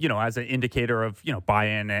 as an indicator of,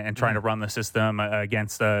 buy-in and trying to run the system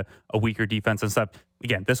against a weaker defense and stuff.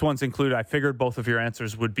 Again, this one's included. I figured both of your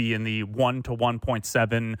answers would be in the 1 to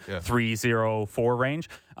 1.7304 range.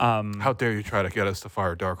 How dare you try to get us to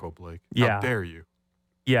fire Darko, Blake? How dare you?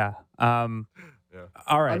 Yeah. All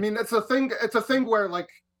right. I mean, it's a thing where, like,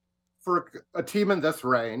 for a team in this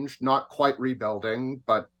range, not quite rebuilding,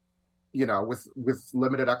 but with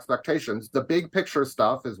limited expectations, the big picture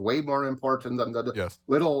stuff is way more important than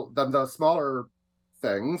the smaller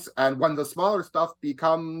things. And when the smaller stuff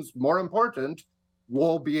becomes more important,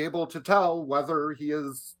 we'll be able to tell whether he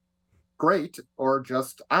is great or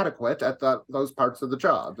just adequate at those parts of the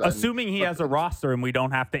job. Assuming he has a roster and we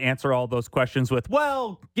don't have to answer all those questions with,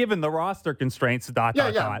 well, given the roster constraints, But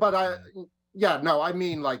I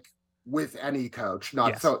mean, like, with any coach,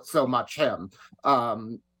 not so much him.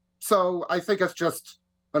 So I think it's just,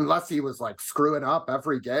 unless he was like screwing up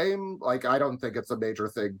every game, like, I don't think it's a major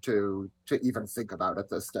thing to even think about at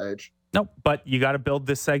this stage. Nope, but you got to build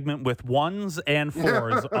this segment with 1s and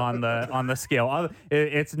 4s on the scale.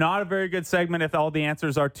 It's not a very good segment if all the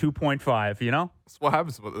answers are 2.5. That's what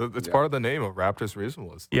happens. It's part of the name of Raptors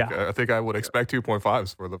Reasonableness. I think I would expect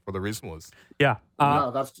 2.5s for the Reasonableness. Yeah.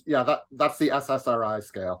 No, that's the SSRI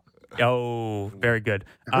scale. Oh, very good.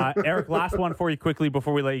 Eric, last one for you quickly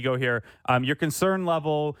before we let you go here. Your concern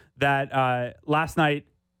level that last night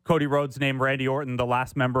Cody Rhodes named Randy Orton the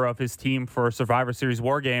last member of his team for Survivor Series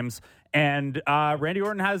War Games, and Randy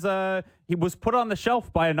Orton he was put on the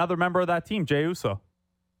shelf by another member of that team, Jey Uso.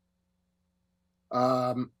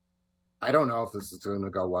 I don't know if this is going to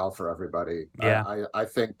go well for everybody. Yeah, I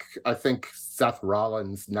think Seth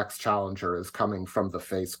Rollins' next challenger is coming from the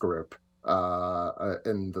face group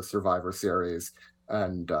in the Survivor Series,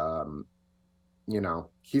 and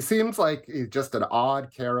he seems like he's just an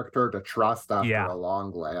odd character to trust after a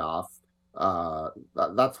long layoff.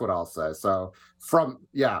 That's what I'll say. So from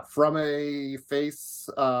a face,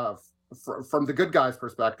 from the good guys'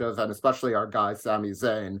 perspective, and especially our guy Sami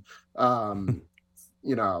Zayn,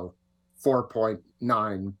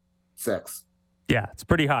 4.96. Yeah, it's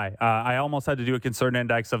pretty high. I almost had to do a concern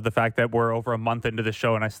index of the fact that we're over a month into the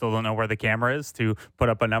show and I still don't know where the camera is to put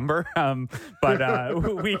up a number. But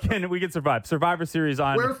we can survive. Survivor Series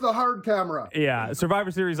on. Where's the hard camera? Yeah,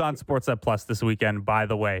 Survivor Series on Sportsnet Plus this weekend, by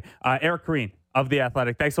the way. Eric Koreen of The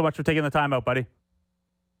Athletic, thanks so much for taking the time out, buddy.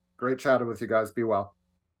 Great chatting with you guys. Be well.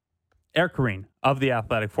 Eric Koreen of The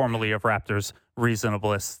Athletic, formerly of Raptors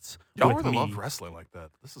Reasonableists. Y'all really love wrestling like that.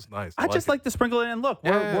 This is nice. I just like to sprinkle it in. Look,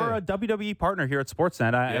 we're a WWE partner here at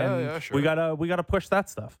Sportsnet. Sure. We gotta push that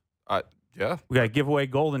stuff. We gotta give away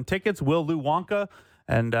golden tickets. Will Lou Wonka,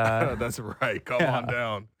 and that's right. Come on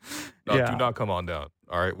down. No, do not come on down.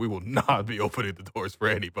 All right, we will not be opening the doors for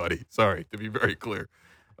anybody. Sorry, to be very clear.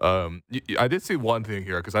 I did see one thing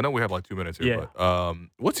here because I know we have like 2 minutes here. But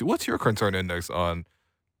what's your concern index on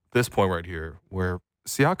this point right here, where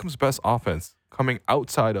Siakam's best offense coming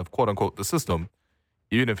outside of quote unquote the system,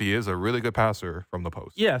 even if he is a really good passer from the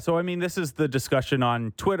post? Yeah, so I mean, this is the discussion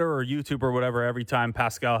on Twitter or YouTube or whatever every time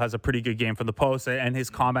Pascal has a pretty good game from the post, and his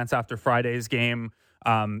comments after Friday's game,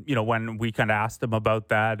 when we kind of asked him about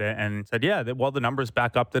that and said, the numbers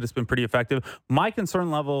back up that it's been pretty effective. My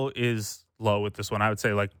concern level is low with this one. I would say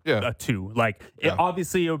a 2.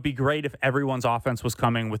 Obviously it would be great if everyone's offense was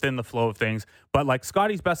coming within the flow of things, but like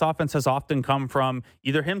Scotty's best offense has often come from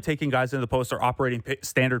either him taking guys into the post or operating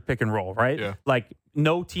standard pick and roll, right? Yeah. Like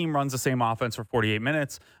no team runs the same offense for 48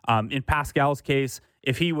 minutes. In Pascal's case,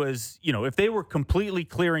 if he was, if they were completely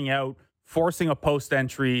clearing out, forcing a post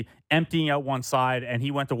entry, emptying out one side, and he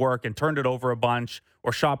went to work and turned it over a bunch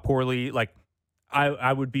or shot poorly, like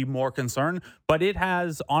I would be more concerned, but it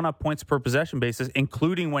has, on a points per possession basis,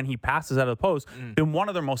 including when he passes out of the post, been one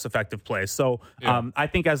of their most effective plays. So I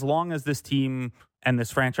think as long as this team and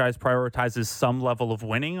this franchise prioritizes some level of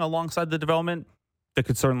winning alongside the development, the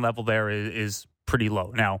concern level there is pretty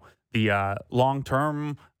low. Now, the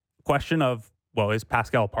long-term question of, well, is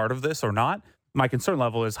Pascal part of this or not? My concern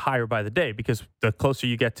level is higher by the day because the closer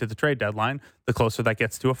you get to the trade deadline, the closer that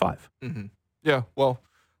gets to a 5. Mm-hmm. Yeah, well,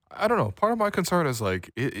 I don't know. Part of my concern is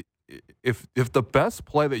like if the best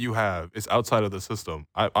play that you have is outside of the system,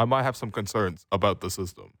 I might have some concerns about the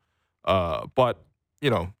system. But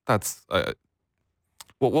that's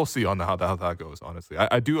we'll see on how that goes. Honestly,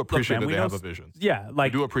 I do appreciate that they have a vision. Yeah, I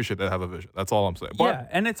do appreciate they have a vision. That's all I'm saying. But yeah,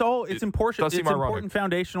 and it's important. It's important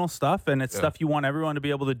foundational stuff, and it's stuff you want everyone to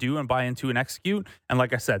be able to do and buy into and execute. And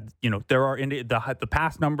like I said, there are the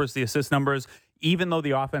pass numbers, the assist numbers. Even though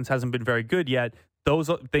the offense hasn't been very good yet, those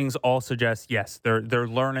things all suggest yes, they're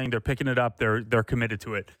learning, they're picking it up, they're committed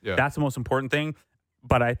to it. Yeah. That's the most important thing.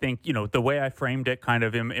 But I think the way I framed it, kind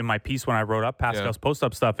of in my piece when I wrote up Pascal's post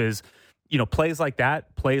up stuff is, plays like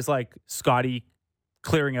that, plays like Scotty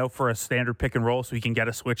clearing out for a standard pick and roll so he can get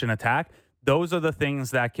a switch and attack. Those are the things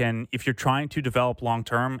that can, if you're trying to develop long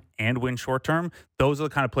term and win short term, those are the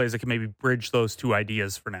kind of plays that can maybe bridge those two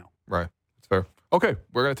ideas for now. Right. That's fair. Okay,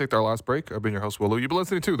 we're going to take our last break. I've been your host, Willow. You've been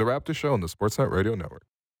listening to The Raptors Show on the Sportsnet Radio Network.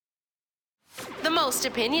 The most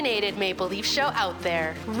opinionated Maple Leaf show out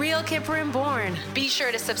there. Real Kipper and Bourne. Be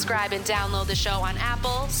sure to subscribe and download the show on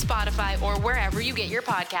Apple, Spotify, or wherever you get your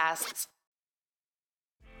podcasts.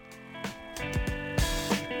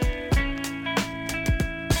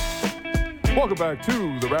 Welcome back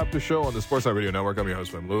to The Raptors Show on the Sportsnet Radio Network. I'm your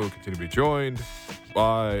host, Wim Lou. Continue to be joined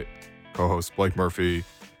by co-host Blake Murphy.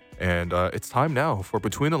 And it's time now for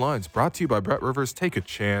Between the Lines, brought to you by Brett Rivers. Take a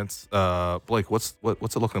chance. Blake, what's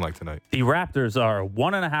it looking like tonight? The Raptors are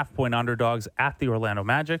 1.5-point underdogs at the Orlando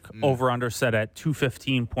Magic. Over-under set at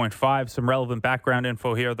 215.5. Some relevant background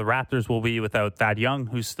info here. The Raptors will be without Thad Young,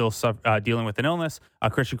 who's still dealing with an illness.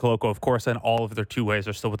 Christian Koloko, of course, and all of their two-ways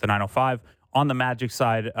are still with the 905. On the Magic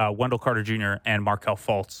side, Wendell Carter Jr. and Markelle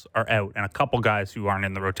Fultz are out. And a couple guys who aren't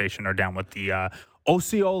in the rotation are down with the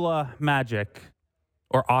Osceola Magic.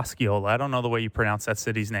 Or Osceola. I don't know the way you pronounce that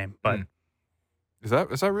city's name, but is that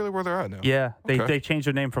really where they're at now? Yeah, Okay. they changed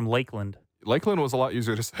their name from Lakeland. Lakeland was a lot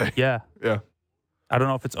easier to say. Yeah, Yeah. I don't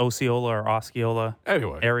know if it's Osceola or Osceola.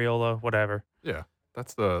 Anyway, Areola, whatever. yeah,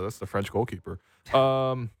 that's the French goalkeeper.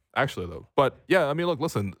 Actually, though, but yeah, I mean, look,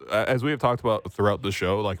 listen, as we have talked about throughout the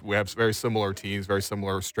show, like we have very similar teams, very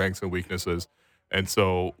similar strengths and weaknesses. And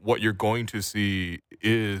so what you're going to see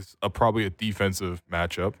is probably a defensive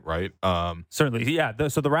matchup, right? Certainly, yeah.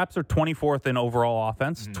 So the Raps are 24th in overall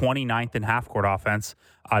offense, 29th in half-court offense.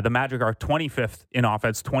 The Magic are 25th in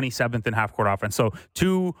offense, 27th in half-court offense. So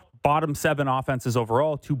two bottom 7 offenses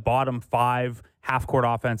overall, two bottom 5 half-court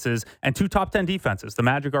offenses, and two top 10 defenses. The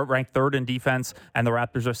Magic are ranked 3rd in defense, and the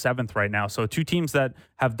Raptors are 7th right now. So two teams that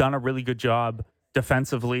have done a really good job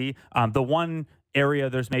defensively. The one area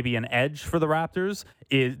there's maybe an edge for the Raptors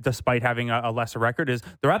is, despite having a lesser record, is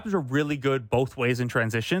the Raptors are really good both ways in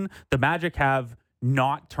transition. The Magic have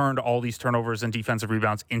not turned all these turnovers and defensive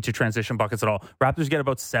rebounds into transition buckets at all. Raptors get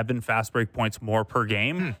about 7 fast break points more per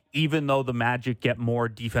game, even though the Magic get more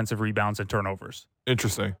defensive rebounds and turnovers.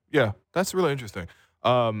 Interesting. Yeah, that's really interesting.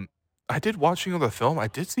 I did watching the film. I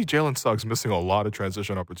did see Jalen Suggs missing a lot of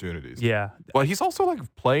transition opportunities. Yeah. But he's also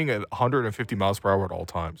like playing at 150 miles per hour at all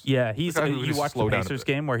times. Yeah, you watched the Pacers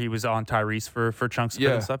game where he was on Tyrese for chunks of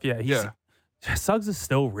it and stuff. Yeah, Suggs is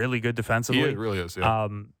still really good defensively. He really is, yeah.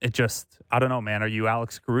 It just, I don't know, man. Are you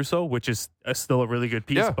Alex Caruso, which is still a really good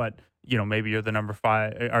piece, but maybe you're the number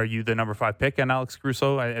 5. Are you the number 5 pick on Alex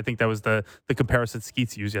Caruso? I think that was the comparison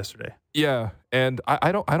Skeets used yesterday. Yeah, and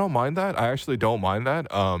I don't mind that. I actually don't mind that.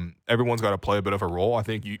 Everyone's got to play a bit of a role. I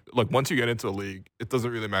think once you get into the league, it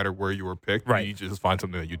doesn't really matter where you were picked. Right. You just find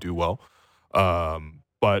something that you do well.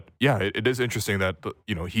 But yeah, it is interesting that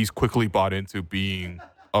he's quickly bought into being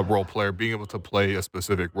a role player, being able to play a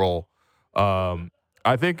specific role.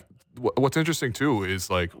 I think what's interesting too is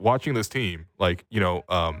like watching this team.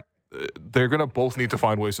 They're gonna both need to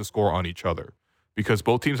find ways to score on each other because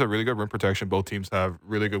both teams have really good rim protection. Both teams have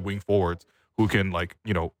really good wing forwards who can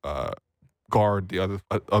guard the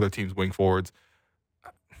other team's wing forwards.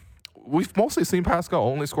 We've mostly seen Pascal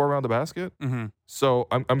only score around the basket. Mm-hmm. So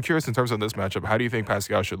I'm curious in terms of this matchup, how do you think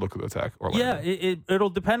Pascal should look at the attack? Orlando? Yeah, it'll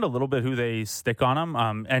depend a little bit who they stick on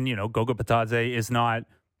him. And Goga Bitadze is not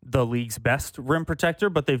the league's best rim protector,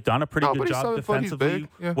 but they've done a pretty good job defensively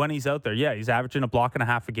when he's out there. Yeah, he's averaging a block and a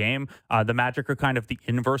half a game. The Magic are kind of the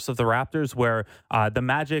inverse of the Raptors, where the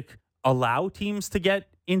Magic allow teams to get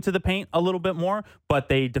into the paint a little bit more, but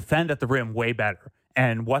they defend at the rim way better.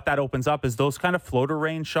 And what that opens up is those kind of floater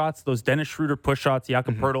range shots, those Dennis Schroeder push shots,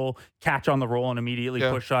 Jakob Poeltl catch on the roll and immediately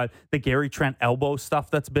push shot, the Gary Trent elbow stuff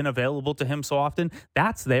that's been available to him so often.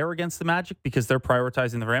 That's there against the Magic because they're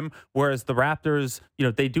prioritizing the rim. Whereas the Raptors,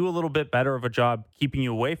 they do a little bit better of a job keeping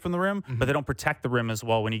you away from the rim, but they don't protect the rim as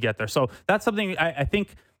well when you get there. So that's something I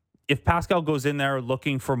think if Pascal goes in there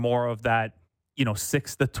looking for more of that,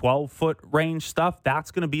 6 to 12 foot range stuff, that's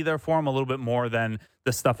going to be there for him a little bit more than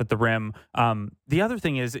the stuff at the rim. The other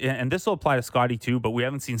thing is, and this will apply to Scotty too, but we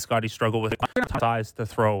haven't seen Scotty struggle with size to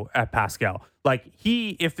throw at Pascal. Like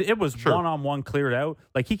if it was one-on-one cleared out,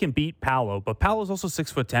 like he can beat Paolo, but Paolo's also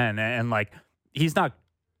 6'10", and like he's not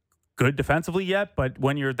good defensively yet, but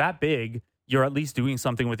when you're that big, you're at least doing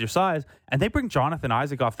something with your size. And they bring Jonathan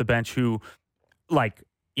Isaac off the bench who, like,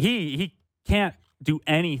 he can't do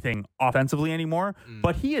anything offensively anymore,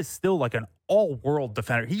 but he is still like an all-world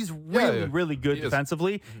defender. He's really good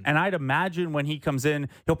defensively. And I'd imagine when he comes in,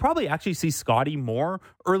 he'll probably actually see Scotty more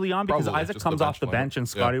early on because Isaac comes off the bench and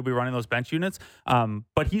Scotty will be running those bench units.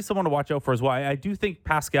 But he's someone to watch out for as well. I do think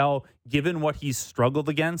Pascal, given what he's struggled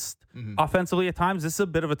against offensively at times, this is a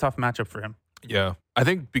bit of a tough matchup for him. Yeah. I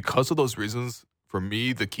think because of those reasons, for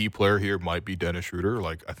me, the key player here might be Dennis Schroeder.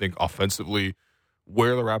 Like, I think offensively,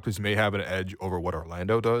 where the Raptors may have an edge over what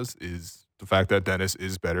Orlando does is the fact that Dennis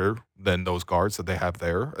is better than those guards that they have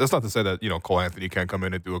there. That's not to say that, Cole Anthony can't come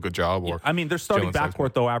in and do a good job. Or I mean, their starting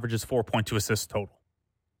backcourt, though, averages 4.2 assists total.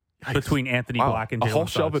 Yikes. Between Anthony Black and Jalen a whole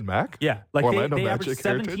Suggs. Shelvin Mack? Yeah. Like they average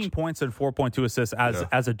 17 heritage? points and 4.2 assists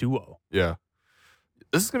as a duo. Yeah.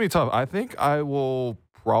 This is going to be tough. I think I will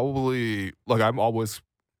probably, I'm always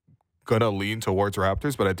going to lean towards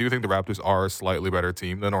Raptors, but I do think the Raptors are a slightly better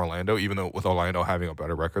team than Orlando, even though with Orlando having a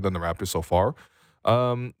better record than the Raptors so far.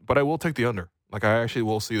 But I will take the under. Like, I actually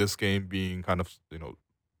will see this game being kind of,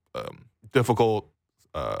 difficult,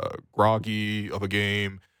 groggy of a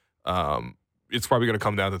game. It's probably going to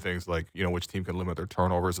come down to things like, which team can limit their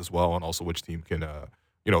turnovers as well, and also which team can,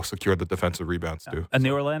 secure the defensive rebounds too. And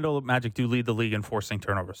the Orlando Magic do lead the league in forcing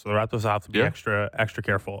turnovers, so the Raptors have to be extra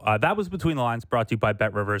careful. That was Between the Lines, brought to you by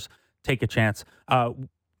Bet Rivers. Take a chance.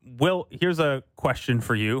 Will, here's a question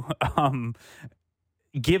for you.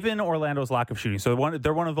 Given Orlando's lack of shooting, so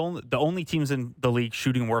they're one of the only teams in the league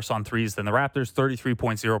shooting worse on threes than the Raptors,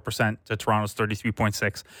 33.0% to Toronto's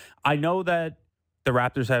 33.6%. I know that the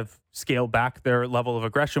Raptors have scaled back their level of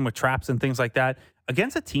aggression with traps and things like that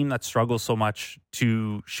against a team that struggles so much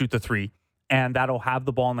to shoot the three, and that'll have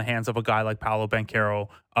the ball in the hands of a guy like Paolo Banchero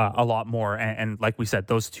a lot more. And like we said,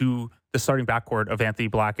 those two, the starting backcourt of Anthony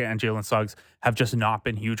Black and Jalen Suggs, have just not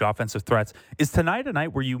been huge offensive threats. Is tonight a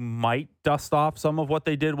night where you might dust off some of what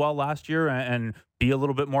they did well last year and be a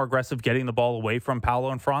little bit more aggressive getting the ball away from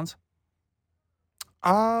Paolo and Franz?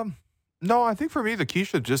 No, I think for me, the key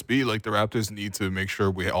should just be like the Raptors need to make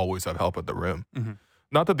sure we always have help at the rim.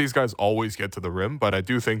 Not that these guys always get to the rim, but I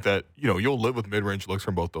do think that, you'll live with mid-range looks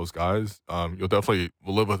from both those guys. You'll definitely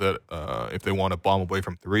live with it if they want to bomb away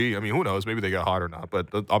from three. I mean, who knows? Maybe they get hot or not, but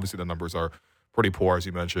obviously the numbers are pretty poor, as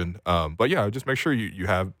you mentioned. But yeah, just make sure you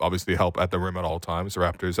have obviously help at the rim at all times. The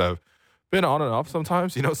Raptors have been on and off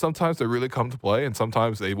sometimes. Sometimes they really come to play, and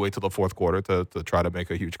sometimes they wait till the fourth quarter to try to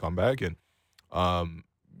make a huge comeback. And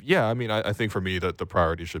yeah, I mean, I think for me that the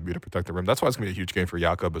priority should be to protect the rim. That's why it's going to be a huge game for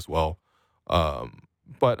Jakob as well.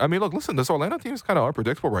 But I mean, look, listen, this Orlando team is kind of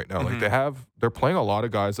unpredictable right now. Like they're playing a lot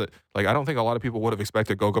of guys that, like, I don't think a lot of people would have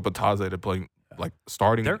expected Goga Bitadze to play like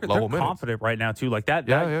starting level minutes. They're confident right now too. Like that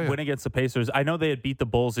win against the Pacers. I know they had beat the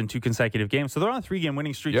Bulls in 2 consecutive games, so they're on a 3-game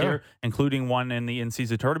winning streak here, including one in the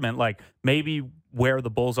in-season tournament. Like maybe where the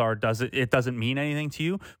Bulls are doesn't mean anything to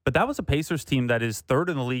you, but that was a Pacers team that is 3rd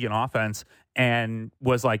in the league in offense and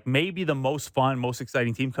was like maybe the most fun, most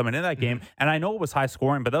exciting team coming in that game. And I know it was high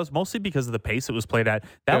scoring, but that was mostly because of the pace it was played at.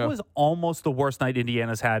 That was almost the worst night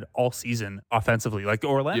Indiana's had all season offensively. Like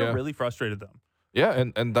Orlando really frustrated them. Yeah,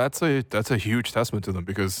 and that's a huge testament to them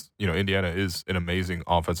because, Indiana is an amazing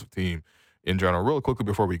offensive team in general. Really quickly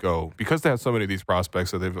before we go, because they have so many of these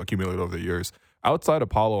prospects that they've accumulated over the years, outside of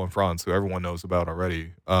Paolo and Franz, who everyone knows about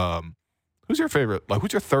already, who's your favorite? Like,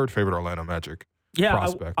 who's your 3rd favorite Orlando Magic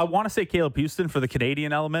prospect? I want to say Caleb Houston for the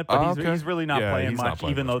Canadian element, but he's really not playing much,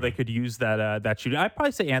 even though they could use that shooting. I'd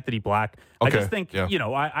probably say Anthony Black. Okay. I just think,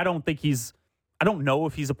 I don't think I don't know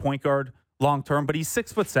if he's a point guard long term, but he's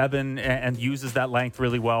 6'7" and uses that length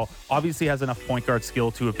really well. Obviously has enough point guard skill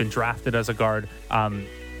to have been drafted as a guard.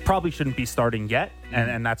 probably shouldn't be starting yet,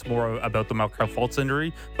 and that's more about the Markelle Fultz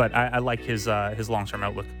injury. But I like his long-term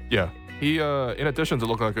outlook. Yeah. He, in addition to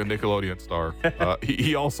looking like a Nickelodeon star,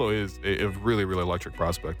 he also is a really, really electric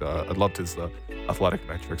prospect. I loved his athletic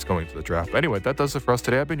metrics going into the draft. But anyway, that does it for us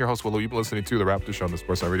today. I've been your host, Willow. You've been listening to The Raptors Show on the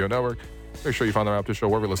Sportsnet Radio Network. Make sure you find The Raptors Show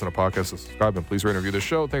wherever you listen to podcasts. Subscribe and please rate and review the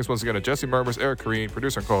show. Thanks once again to Jesse Murmurs, Eric Koreen,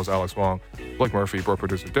 producer and co-host Alex Wong, Blake Murphy, board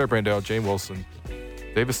producer Derek Brandell, Jane Wilson,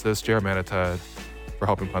 Davis Sis, Jared Manatad for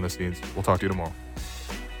helping behind the scenes. We'll talk to you tomorrow.